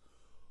pics.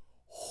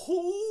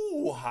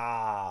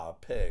 Hoo-ha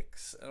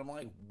pics. And I'm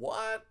like,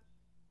 what?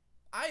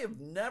 I have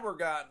never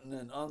gotten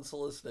an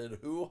unsolicited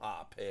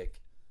hoo-ha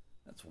pic.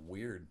 That's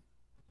weird.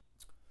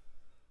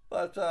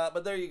 But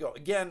there you go.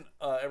 Again,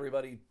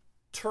 everybody,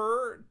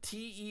 Tur,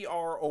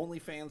 T-E-R,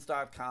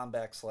 onlyfans.com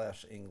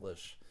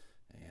 /English.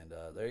 And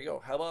there you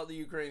go. How about the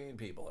Ukrainian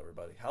people,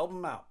 everybody? Help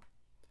them out.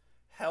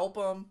 Help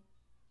them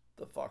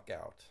the fuck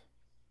out.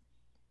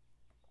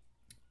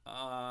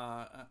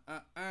 What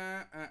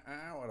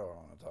do I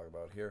want to talk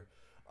about here?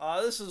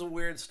 This is a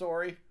weird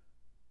story.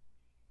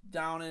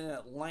 Down in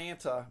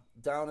Atlanta,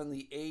 down in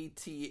the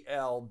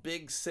ATL,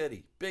 big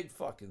city. Big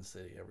fucking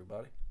city,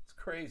 everybody. It's a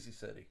crazy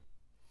city.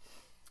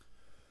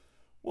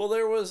 Well,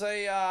 there was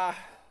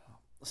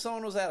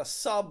someone was at a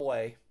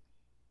Subway.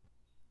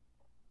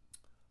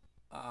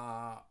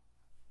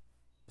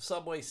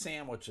 Subway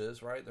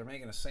sandwiches, right? They're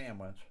making a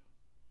sandwich.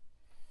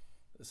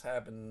 This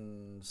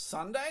happened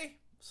Sunday,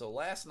 so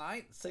last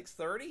night,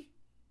 6:30.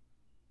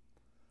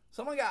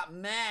 Someone got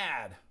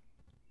mad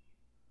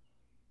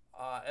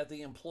at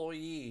the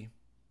employee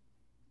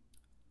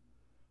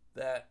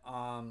that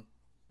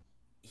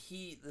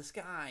this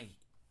guy,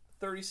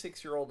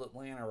 36-year-old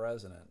Atlanta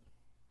resident,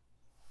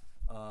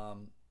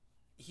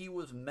 he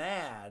was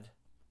mad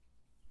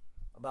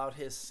about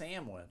his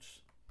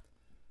sandwich.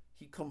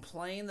 He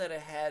complained that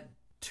it had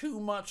too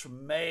much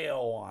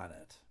mayo on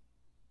it.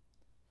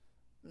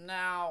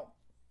 Now,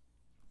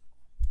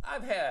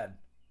 I've had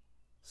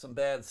some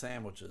bad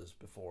sandwiches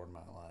before in my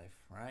life,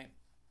 right?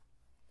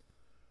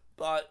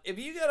 But if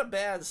you get a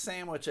bad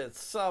sandwich at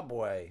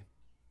Subway,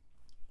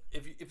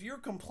 if you're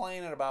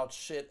complaining about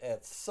shit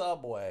at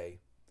Subway,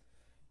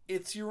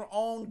 it's your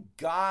own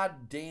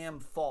goddamn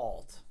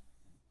fault.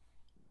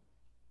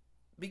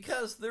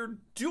 Because they're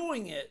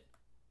doing it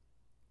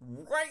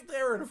right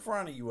there in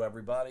front of you,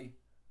 everybody.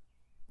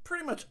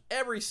 pretty much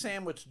every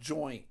sandwich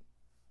joint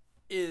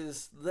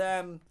is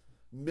them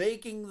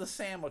making the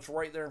sandwich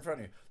right there in front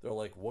of you. They're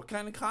like, what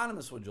kind of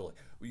condiments would you like?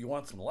 You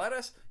want some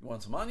lettuce? You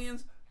want some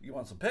onions? You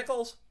want some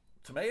pickles?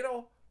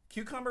 Tomato?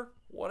 Cucumber?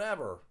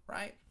 Whatever,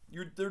 right?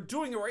 They're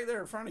doing it right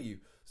there in front of you.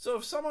 So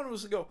if someone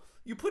was to go,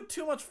 you put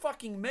too much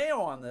fucking mayo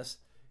on this,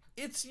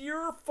 it's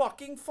your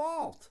fucking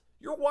fault.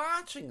 You're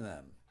watching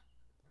them.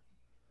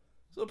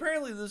 So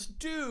apparently this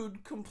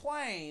dude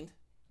complained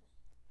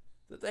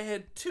that they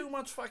had too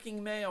much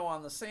fucking mayo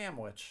on the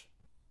sandwich.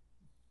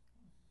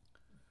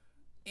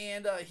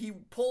 And he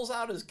pulls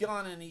out his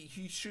gun and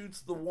he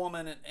shoots the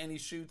woman and he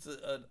shoots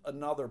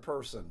another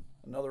person.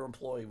 Another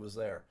employee was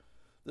there.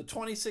 The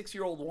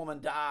 26-year-old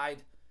woman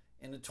died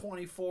and the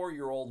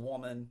 24-year-old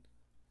woman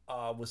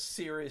was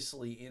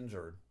seriously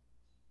injured.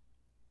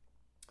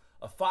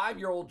 A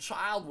 5-year-old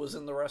child was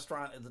in the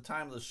restaurant at the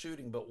time of the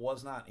shooting but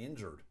was not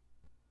injured.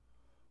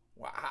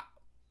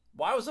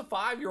 Why was a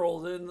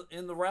 5-year-old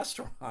in the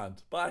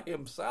restaurant by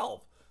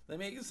himself? They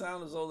make it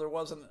sound as though there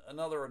wasn't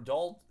another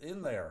adult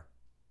in there.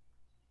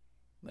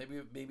 Maybe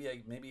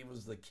it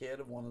was the kid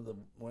of one of the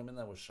women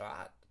that was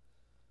shot.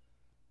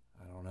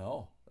 I don't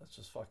know. That's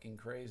just fucking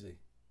crazy.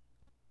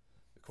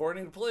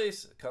 According to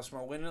police, a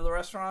customer went into the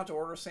restaurant to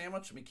order a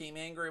sandwich and became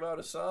angry about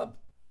a sub.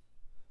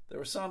 There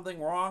was something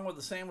wrong with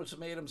the sandwich that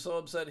made him so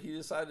upset he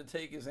decided to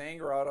take his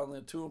anger out on the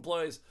two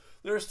employees.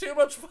 There's too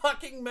much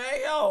fucking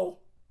mayo!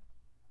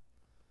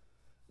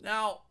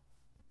 Now,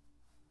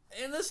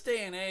 in this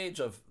day and age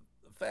of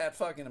fat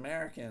fucking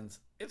Americans,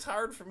 it's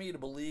hard for me to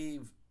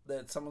believe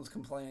that someone's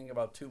complaining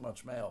about too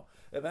much mayo.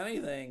 If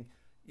anything,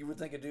 you would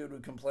think a dude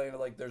would complain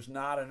like there's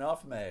not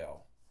enough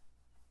mayo.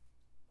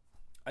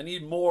 I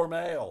need more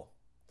mayo.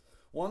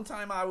 One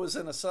time I was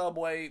in a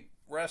Subway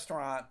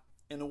restaurant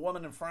and the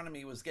woman in front of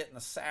me was getting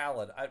a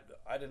salad.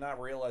 I did not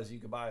realize you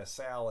could buy a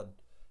salad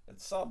at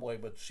Subway,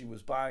 but she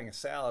was buying a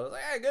salad. I was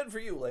like, hey, good for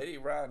you, lady.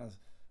 You're buying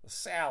a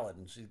salad.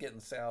 And she's getting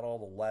the salad, all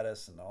the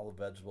lettuce and all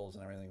the vegetables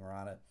and everything were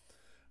on it.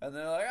 And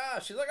they're like,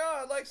 she's like,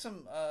 I'd like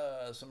some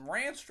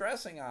ranch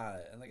dressing on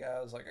it. And the guy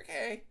was like,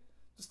 okay,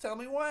 just tell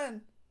me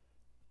when.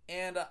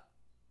 And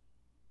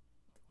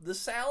the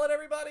salad,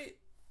 everybody,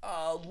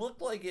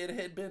 looked like it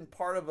had been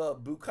part of a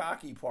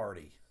bukkake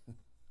party.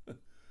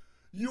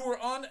 You were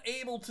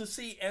unable to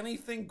see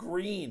anything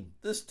green.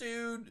 This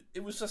dude,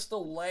 it was just a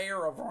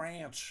layer of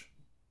ranch.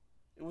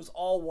 It was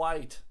all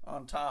white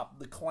on top.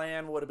 The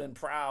Klan would have been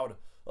proud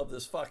of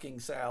this fucking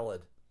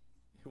salad.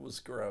 It was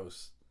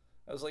gross.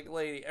 I was like,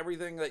 lady,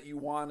 everything that you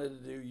wanted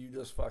to do, you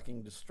just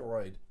fucking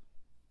destroyed.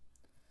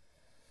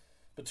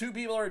 But 2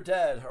 people are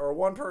dead, or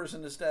 1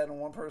 person is dead and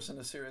 1 person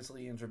is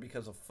seriously injured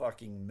because of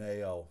fucking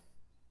mayo.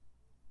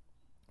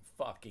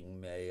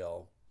 Fucking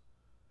mayo.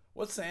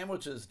 What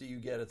sandwiches do you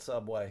get at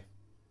Subway?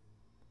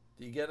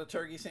 Do you get a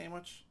turkey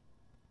sandwich?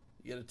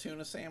 You get a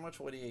tuna sandwich?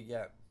 What do you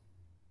get?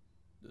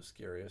 Just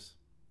curious.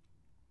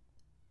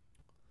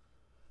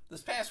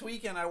 This past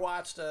weekend, I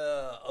watched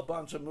a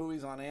bunch of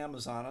movies on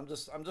Amazon.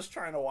 I'm just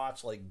trying to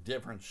watch like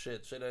different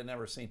shit I'd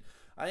never seen.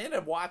 I ended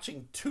up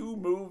watching 2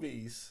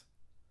 movies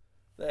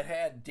that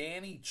had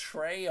Danny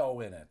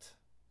Trejo in it.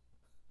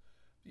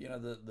 You know,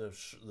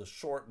 the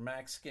short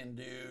Mexican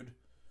dude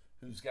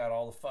who's got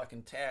all the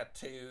fucking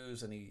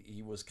tattoos and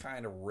he was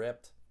kind of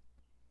ripped.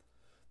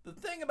 The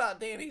thing about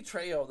Danny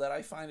Trejo that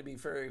I find to be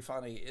very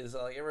funny is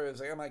like everybody's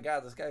like, oh my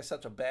god, this guy's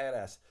such a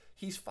badass.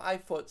 He's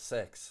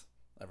 5'6",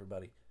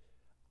 everybody.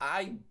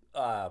 I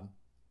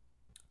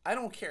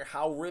don't care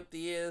how ripped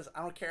he is.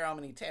 I don't care how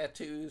many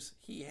tattoos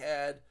he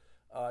had.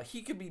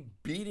 He could be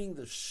beating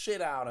the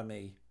shit out of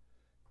me,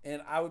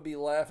 and I would be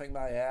laughing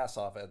my ass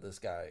off at this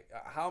guy.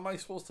 How am I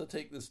supposed to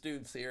take this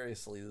dude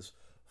seriously? This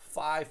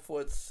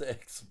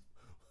 5'6"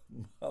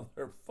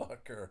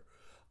 motherfucker.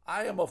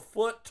 I am a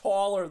foot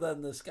taller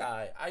than this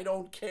guy. I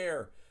don't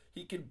care.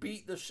 He can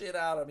beat the shit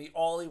out of me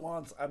all he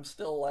wants. I'm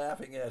still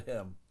laughing at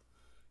him.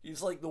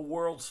 He's like the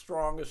world's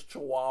strongest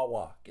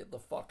chihuahua. Get the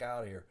fuck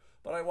out of here.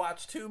 But I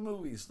watched 2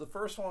 movies. The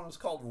first one was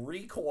called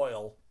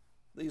Recoil.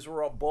 These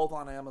were both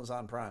on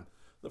Amazon Prime.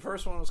 The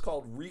first one was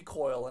called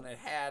Recoil, and it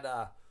had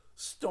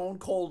Stone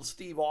Cold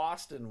Steve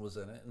Austin was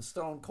in it. And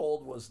Stone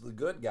Cold was the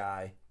good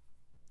guy.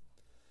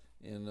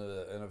 And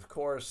of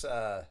course,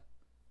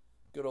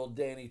 good old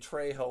Danny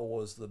Trejo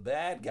was the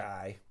bad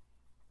guy.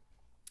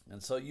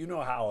 And so you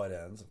know how it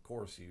ends. Of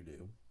course you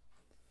do.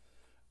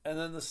 And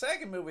then the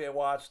second movie I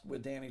watched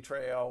with Danny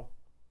Trejo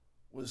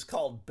was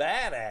called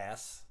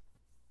Badass,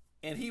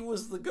 and he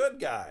was the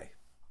good guy.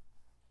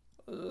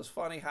 It was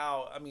funny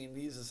how, I mean,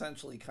 he's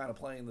essentially kind of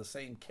playing the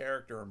same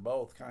character in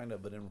both, kind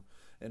of, but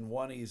in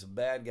one he's a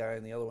bad guy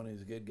and the other one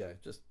he's a good guy.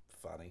 Just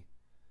funny.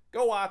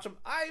 Go watch them.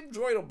 I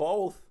enjoyed them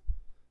both.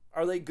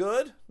 Are they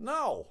good?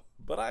 No,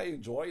 but I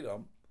enjoyed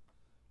them.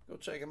 Go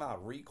check them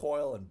out.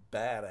 Recoil and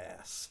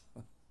Badass.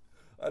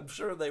 I'm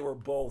sure they were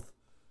both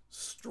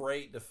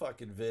straight to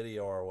fucking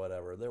video or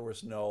whatever. There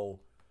was no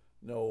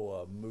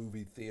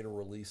movie theater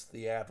release,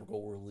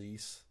 theatrical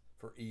release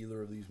for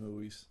either of these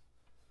movies.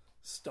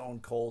 Stone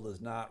Cold is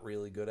not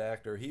really good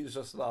actor. He was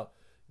just about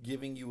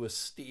giving you a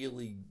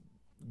steely,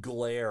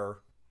 glare,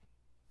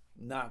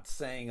 not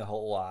saying a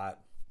whole lot,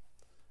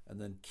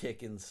 and then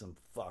kicking some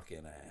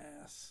fucking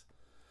ass.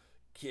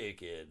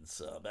 Kicking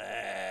some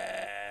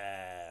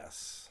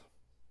ass.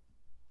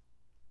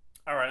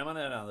 Alright, I'm going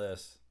to end on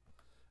this.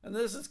 And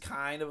this is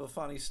kind of a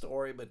funny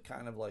story, but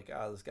kind of like,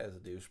 this guy's a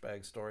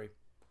douchebag story.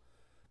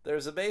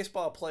 There's a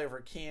baseball player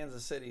for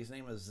Kansas City. His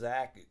name is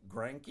Zack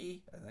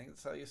Greinke. I think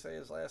that's how you say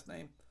his last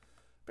name.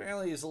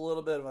 Apparently he's a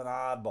little bit of an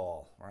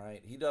oddball, right?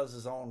 He does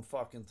his own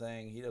fucking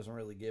thing. He doesn't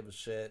really give a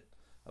shit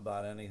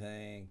about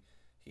anything.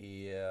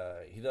 He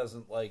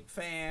doesn't like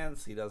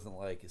fans. He doesn't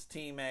like his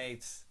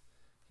teammates.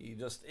 He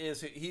just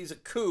is. He's a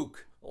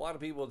kook. A lot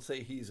of people would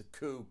say he's a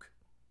kook.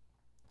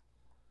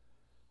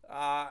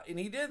 And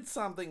he did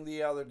something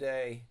the other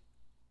day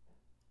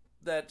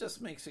that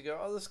just makes you go,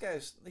 oh,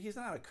 he's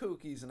not a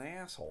kook, he's an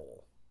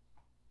asshole.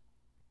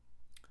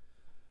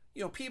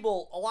 You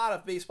know, a lot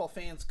of baseball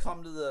fans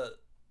come to the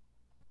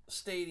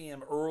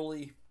stadium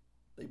early.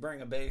 They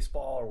bring a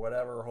baseball or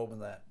whatever,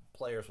 hoping that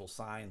players will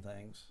sign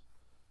things,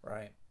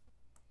 right?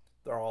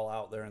 They're all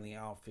out there in the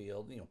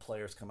outfield. You know,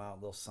 players come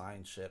out, they'll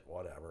sign shit,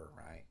 whatever,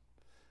 right?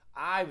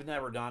 I've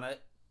never done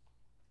it.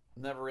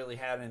 Never really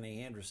had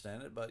any interest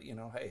in it, but, you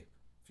know, hey,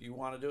 if you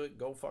want to do it,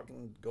 go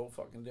fucking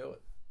do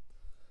it.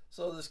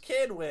 So this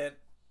kid went,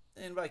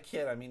 and by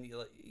kid, I mean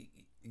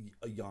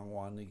a young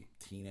one,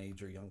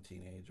 young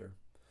teenager.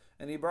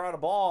 And he brought a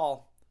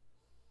ball,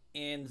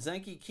 and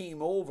Zenke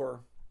came over,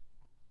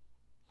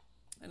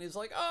 and he's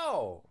like,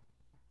 oh,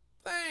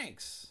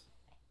 thanks.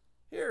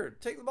 Here,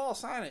 take the ball,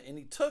 sign it. And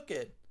he took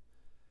it,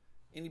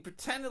 and he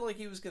pretended like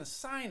he was going to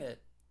sign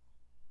it.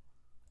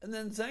 And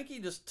then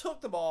Zenke just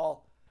took the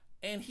ball,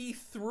 and he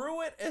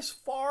threw it as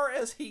far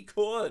as he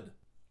could.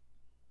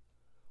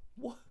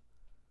 What?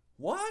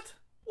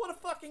 What a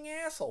fucking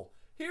asshole.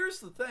 Here's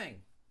the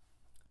thing.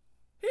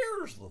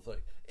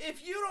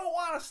 If you don't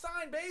want to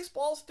sign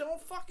baseballs,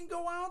 don't fucking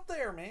go out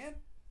there, man.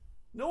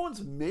 No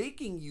one's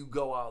making you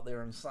go out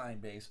there and sign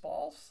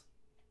baseballs.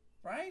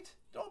 Right?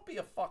 Don't be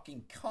a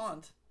fucking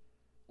cunt.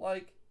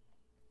 Like,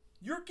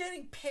 you're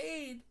getting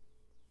paid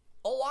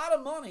a lot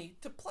of money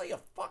to play a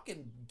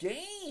fucking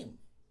game.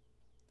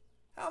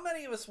 How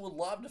many of us would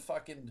love to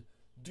fucking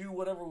do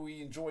whatever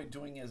we enjoyed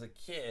doing as a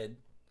kid?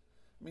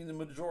 I mean, the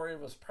majority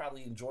of us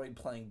probably enjoyed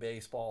playing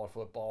baseball or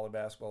football or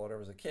basketball or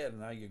whatever as a kid,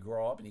 and now you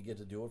grow up and you get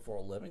to do it for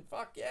a living.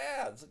 Fuck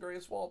yeah, it's the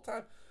greatest of all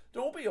time.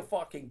 Don't be a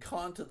fucking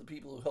cunt to the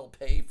people who help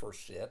pay for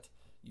shit,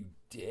 you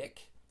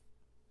dick.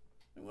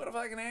 I mean, what a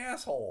fucking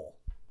asshole.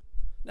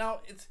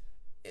 Now, it's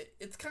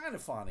kind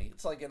of funny.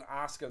 It's like an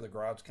Oscar the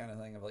Grouch kind of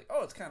thing of like,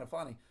 oh, it's kind of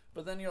funny.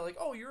 But then you're like,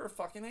 oh, you're a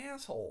fucking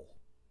asshole.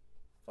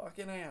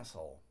 Fucking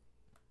asshole.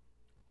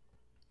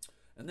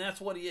 And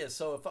that's what he is.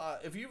 So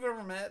if you've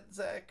ever met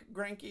Zack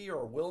Greinke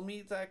or will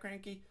meet Zack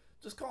Greinke,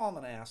 just call him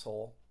an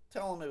asshole.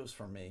 Tell him it was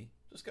from me.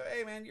 Just go,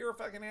 hey man, you're a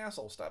fucking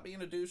asshole. Stop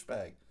being a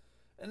douchebag.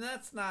 And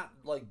that's not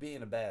like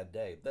being a bad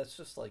day. That's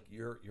just like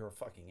you're a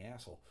fucking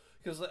asshole.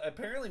 Because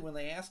apparently when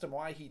they asked him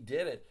why he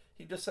did it,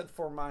 he just said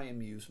for my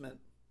amusement.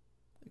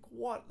 Like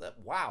what?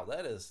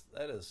 That is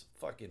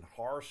fucking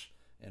harsh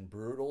and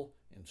brutal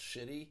and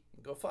shitty.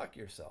 Go fuck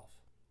yourself.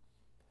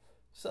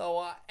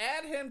 So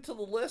add him to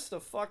the list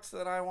of fucks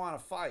that I want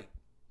to fight.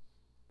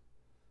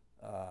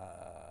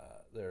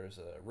 There's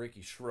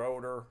Ricky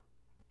Schroeder.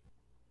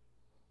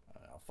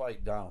 I'll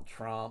fight Donald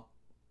Trump.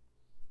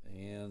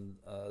 And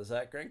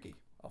Zack Greinke.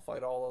 I'll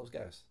fight all those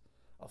guys.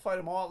 I'll fight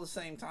them all at the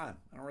same time.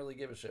 I don't really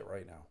give a shit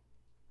right now.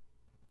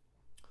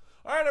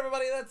 All right,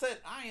 everybody, that's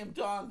it. I am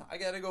done. I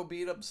got to go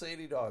beat up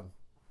Sadie Dog.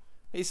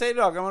 Hey, Sadie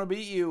Dog, I'm going to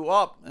beat you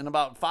up in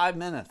about 5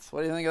 minutes.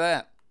 What do you think of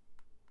that?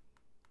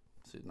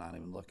 She's not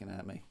even looking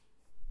at me.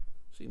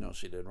 She knows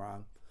she did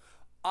wrong.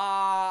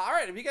 All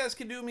right, if you guys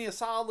can do me a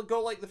solid,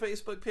 go like the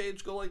Facebook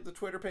page, go like the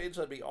Twitter page.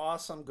 That'd be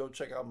awesome. Go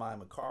check out my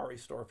Macari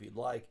store if you'd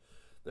like.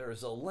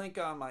 There's a link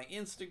on my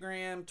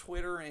Instagram,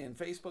 Twitter, and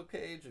Facebook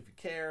page if you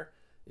care.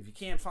 If you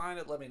can't find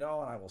it, let me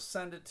know, and I will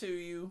send it to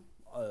you.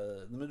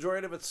 The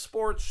majority of it's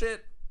sports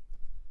shit.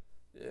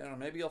 You know,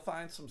 maybe you'll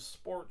find some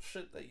sports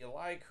shit that you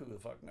like. Who the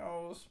fuck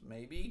knows?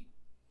 Maybe.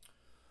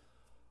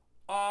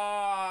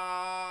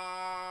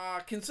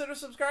 Consider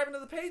subscribing to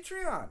the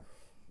Patreon.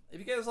 If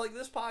you guys like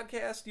this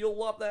podcast, you'll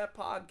love that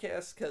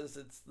podcast because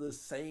it's the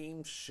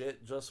same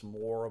shit, just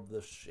more of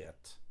the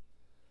shit.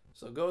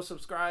 So go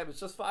subscribe. It's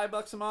just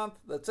 $5 a month.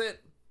 That's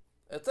it.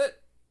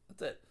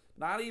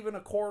 Not even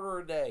a quarter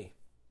a day.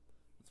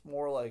 It's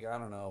more like, I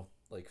don't know,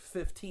 like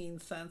 15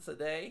 cents a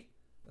day.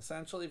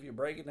 Essentially, if you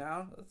break it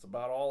down, that's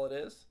about all it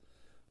is.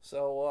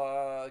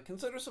 So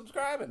consider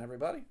subscribing,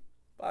 everybody.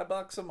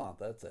 $5 a month.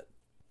 That's it.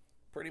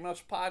 Pretty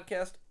much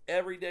podcast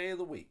every day of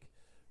the week.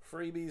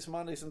 Freebies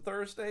Mondays and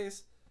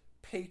Thursdays.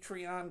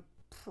 Patreon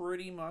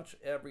pretty much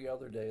every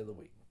other day of the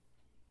week.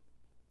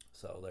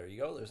 So there you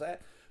go. There's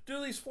that.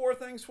 Do these 4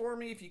 things for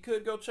me. If you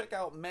could, go check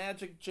out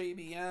Magic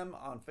JBM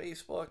on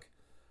Facebook.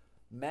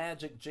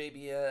 Magic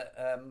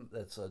JBM.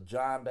 That's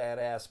John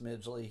Badass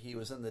Midgley. He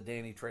was in the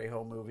Danny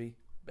Trejo movie.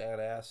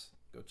 Badass.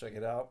 Go check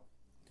it out.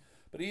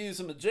 But he's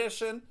a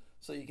magician.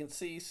 So you can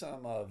see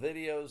some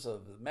videos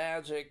of the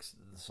magic,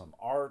 some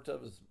art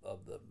of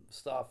the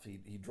stuff.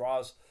 He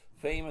draws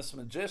famous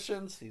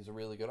magicians. He's a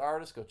really good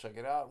artist. Go check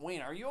it out.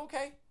 Wayne, are you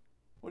okay?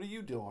 What are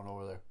you doing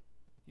over there?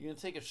 You gonna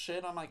take a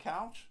shit on my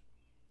couch?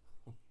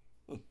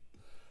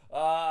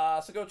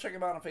 So go check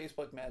him out on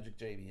Facebook, Magic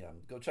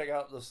JBM. Go check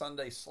out the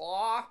Sunday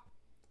Slaw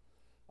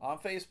on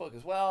Facebook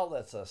as well.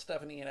 That's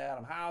Stephanie and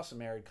Adam House, a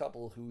married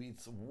couple who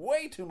eats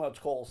way too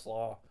much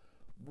coleslaw.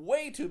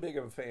 Way too big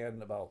of a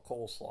fan about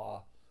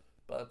coleslaw.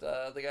 But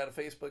they got a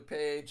Facebook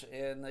page,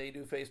 and they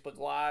do Facebook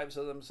Lives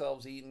of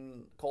themselves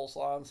eating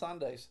coleslaw on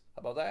Sundays.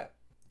 How about that?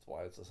 That's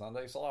why it's a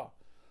Sunday Slaw.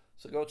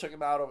 So go check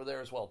them out over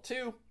there as well,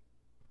 too.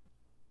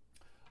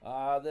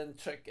 Then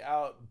check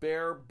out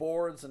Bear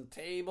Boards and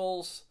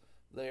Tables.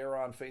 They are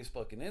on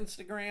Facebook and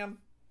Instagram.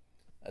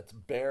 That's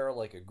Bear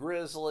like a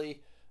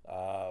grizzly.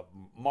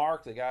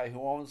 Mark, the guy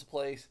who owns the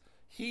place,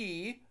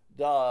 he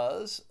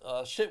does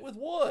shit with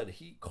wood.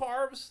 He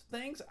carves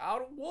things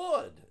out of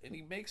wood, and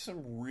he makes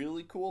some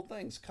really cool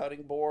things.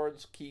 Cutting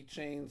boards,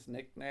 keychains,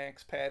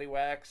 knickknacks,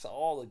 paddywhacks,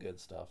 all the good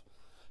stuff.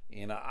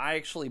 And I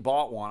actually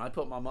bought one. I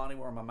put my money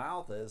where my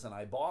mouth is, and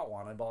I bought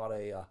one. I bought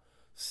a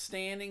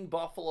standing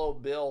Buffalo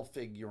Bill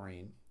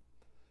figurine.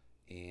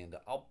 And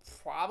I'll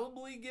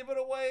probably give it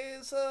away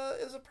as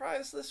a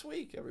prize this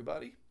week,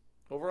 everybody,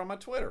 over on my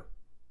Twitter.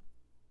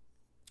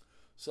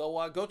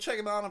 So go check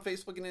them out on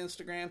Facebook and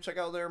Instagram. Check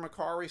out their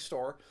Macari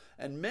store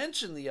and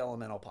mention the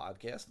Elemental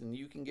Podcast, and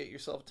you can get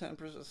yourself a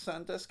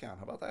 10% discount.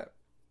 How about that?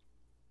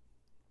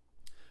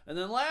 And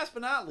then last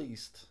but not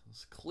least,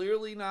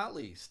 clearly not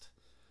least,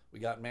 we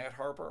got Matt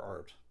Harper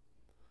Art.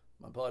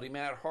 My buddy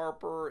Matt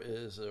Harper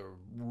is a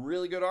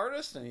really good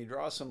artist, and he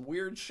draws some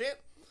weird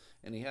shit,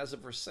 and he has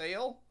it for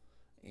sale.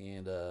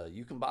 And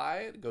you can buy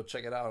it. Go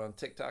check it out on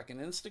TikTok and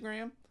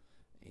Instagram.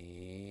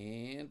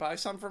 And buy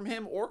some from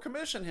him or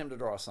commission him to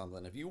draw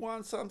something. If you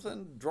want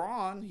something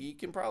drawn, he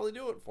can probably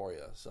do it for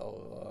you.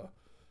 So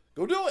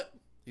go do it.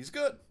 He's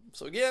good.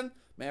 So again,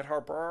 Matt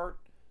Harper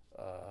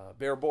Art,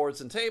 Bear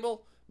Boards and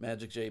Table,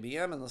 Magic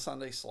JBM, and the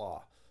Sunday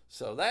Slaw.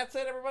 So that's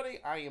it, everybody.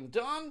 I am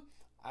done.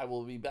 I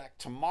will be back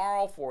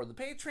tomorrow for the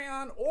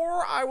Patreon,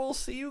 or I will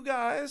see you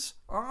guys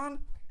on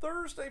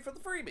Thursday for the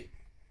freebie.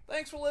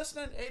 Thanks for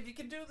listening. If you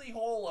can do the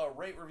whole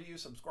rate, review,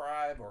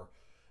 subscribe, or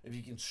if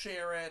you can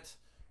share it,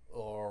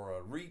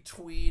 or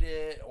retweet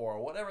it, or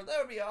whatever, that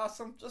would be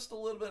awesome. Just a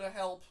little bit of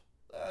help.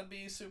 That'd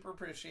be super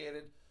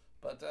appreciated.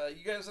 But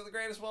you guys are the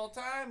greatest of all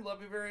time.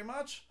 Love you very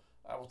much.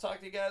 I will talk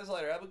to you guys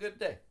later. Have a good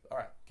day. All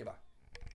right. Goodbye.